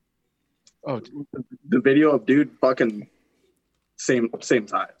 Oh, The video of dude fucking same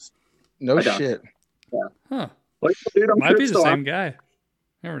size. no I got shit. Huh? Like, dude, I'm Might sure be it's the still same guy.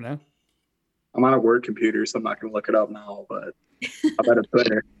 Never know. I'm on a word computer, so I'm not gonna look it up now. But I bet it's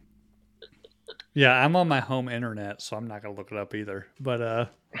there. Yeah, I'm on my home internet, so I'm not gonna look it up either. But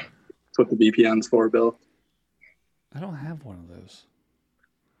That's what the VPN's for, Bill. I don't have one of those.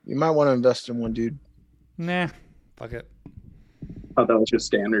 You might want to invest in one, dude. Nah, fuck it. I thought that was just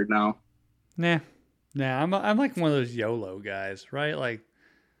standard now. Nah. I'm like one of those YOLO guys, right? Like,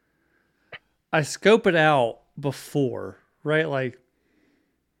 I scope it out before, right? Like,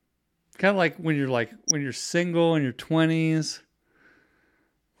 kind of like when you're single in your 20s.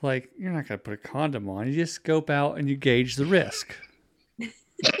 Like, you're not gonna put a condom on. You just scope out and you gauge the risk.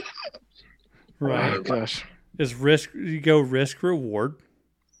 Right? Oh, gosh. Is risk, you go risk reward.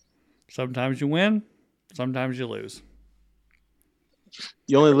 Sometimes you win, sometimes you lose.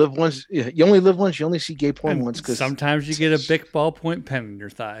 You only live once. Yeah, you only live once. You only see gay porn And once. Because sometimes you get a big ballpoint pen in your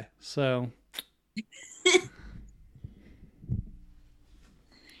thigh. So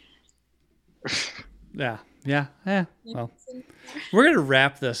yeah. Well, we're gonna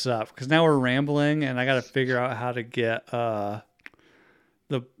wrap this up because now we're rambling, and I got to figure out how to get the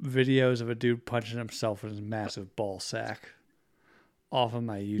videos of a dude punching himself in his massive ball sack off of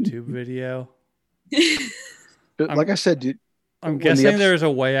my YouTube video. like I said, dude, I'm when the guessing episode- there's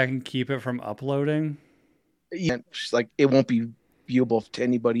a way I can keep it from uploading. like it won't be viewable to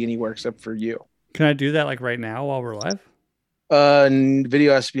anybody anywhere except for you. Can I do that like right now while we're live?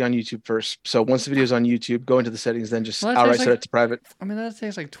 Video has to be on YouTube first. So once the video's on YouTube, go into the settings, then just Well, that outright takes, set like- it to private. I mean, that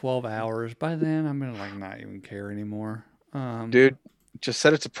takes like 12 hours. By then, I'm gonna like not even care anymore. Dude, just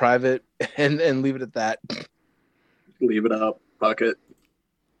set it to private and leave it at that. Leave it up. Fuck it.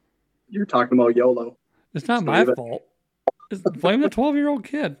 You're talking about YOLO. It's not Just my leave it. fault. Blame the 12-year-old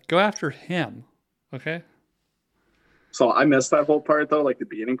kid. Go after him. Okay. So I missed that whole part though. Like the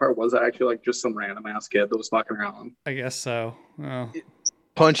beginning part was actually like just some random ass kid that was fucking around. I guess so. Oh.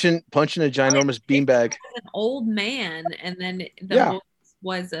 Punching a ginormous beanbag. An old man, and then the Yeah. voice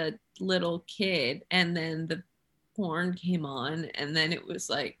was a little kid, and then the porn came on, and then it was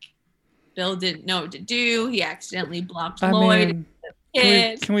like Bill didn't know what to do. He accidentally blocked I Lloyd. mean,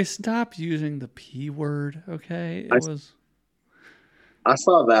 Kid. can we stop using the P word? Okay. It I- was I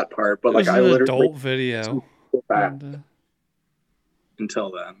saw that part, but it like was I an literally adult video. back And,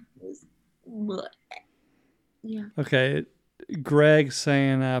 until then. Blech. Yeah. okay. Greg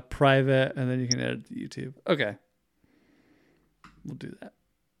saying private, and then you can edit to YouTube. Okay. We'll do that.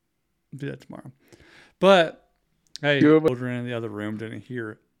 We'll do that tomorrow. But hey, children in the other room didn't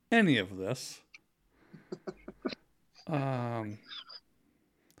hear any of this.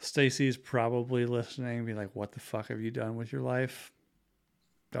 Stacy's probably listening, be like, "What the fuck have you done with your life?"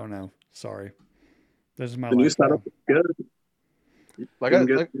 Don't know. Sorry. This is my The new life. setup is good. Like, Doing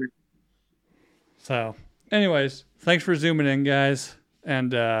good. like So, anyways, thanks for zooming in, guys.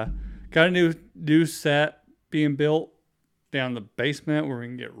 And got a new set being built down in the basement where we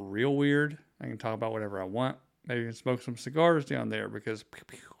can get real weird. I can talk about whatever I want. Maybe even smoke some cigars down there because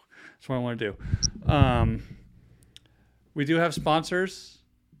that's what I want to do. We do have sponsors.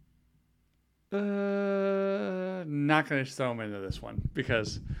 Not going to throw them into this one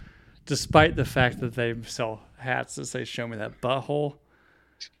because despite the fact that they sell hats that say "Show me that butthole,"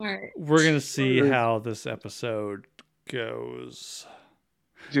 Or we're going to see how this episode goes.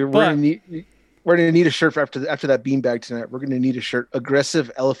 dude, But- we're gonna need a shirt for after that beanbag tonight. We're gonna need a shirt. Aggressive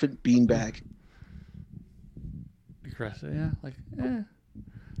elephant beanbag. Aggressive, yeah. Like,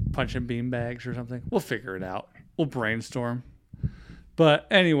 punching bean bags or something. We'll figure it out. We'll brainstorm. But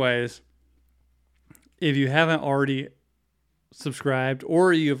anyways, if you haven't already subscribed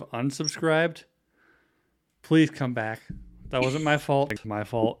or you've unsubscribed, please come back. That wasn't my fault. It's my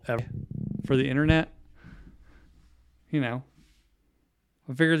fault ever. For the internet. You know,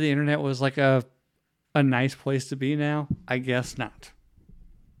 I figured the internet was like a nice place to be now. I guess not.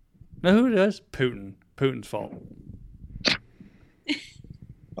 Know who it is? Putin. Putin's fault.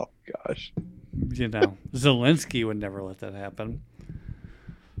 Oh gosh. You know, Zelensky would never let that happen.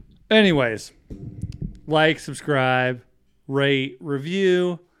 Anyways, like, subscribe, rate,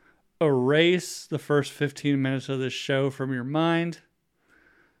 review, erase the first 15 minutes of this show from your mind.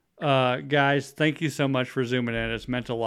 Guys, thank you so much for zooming in. It's meant a lot.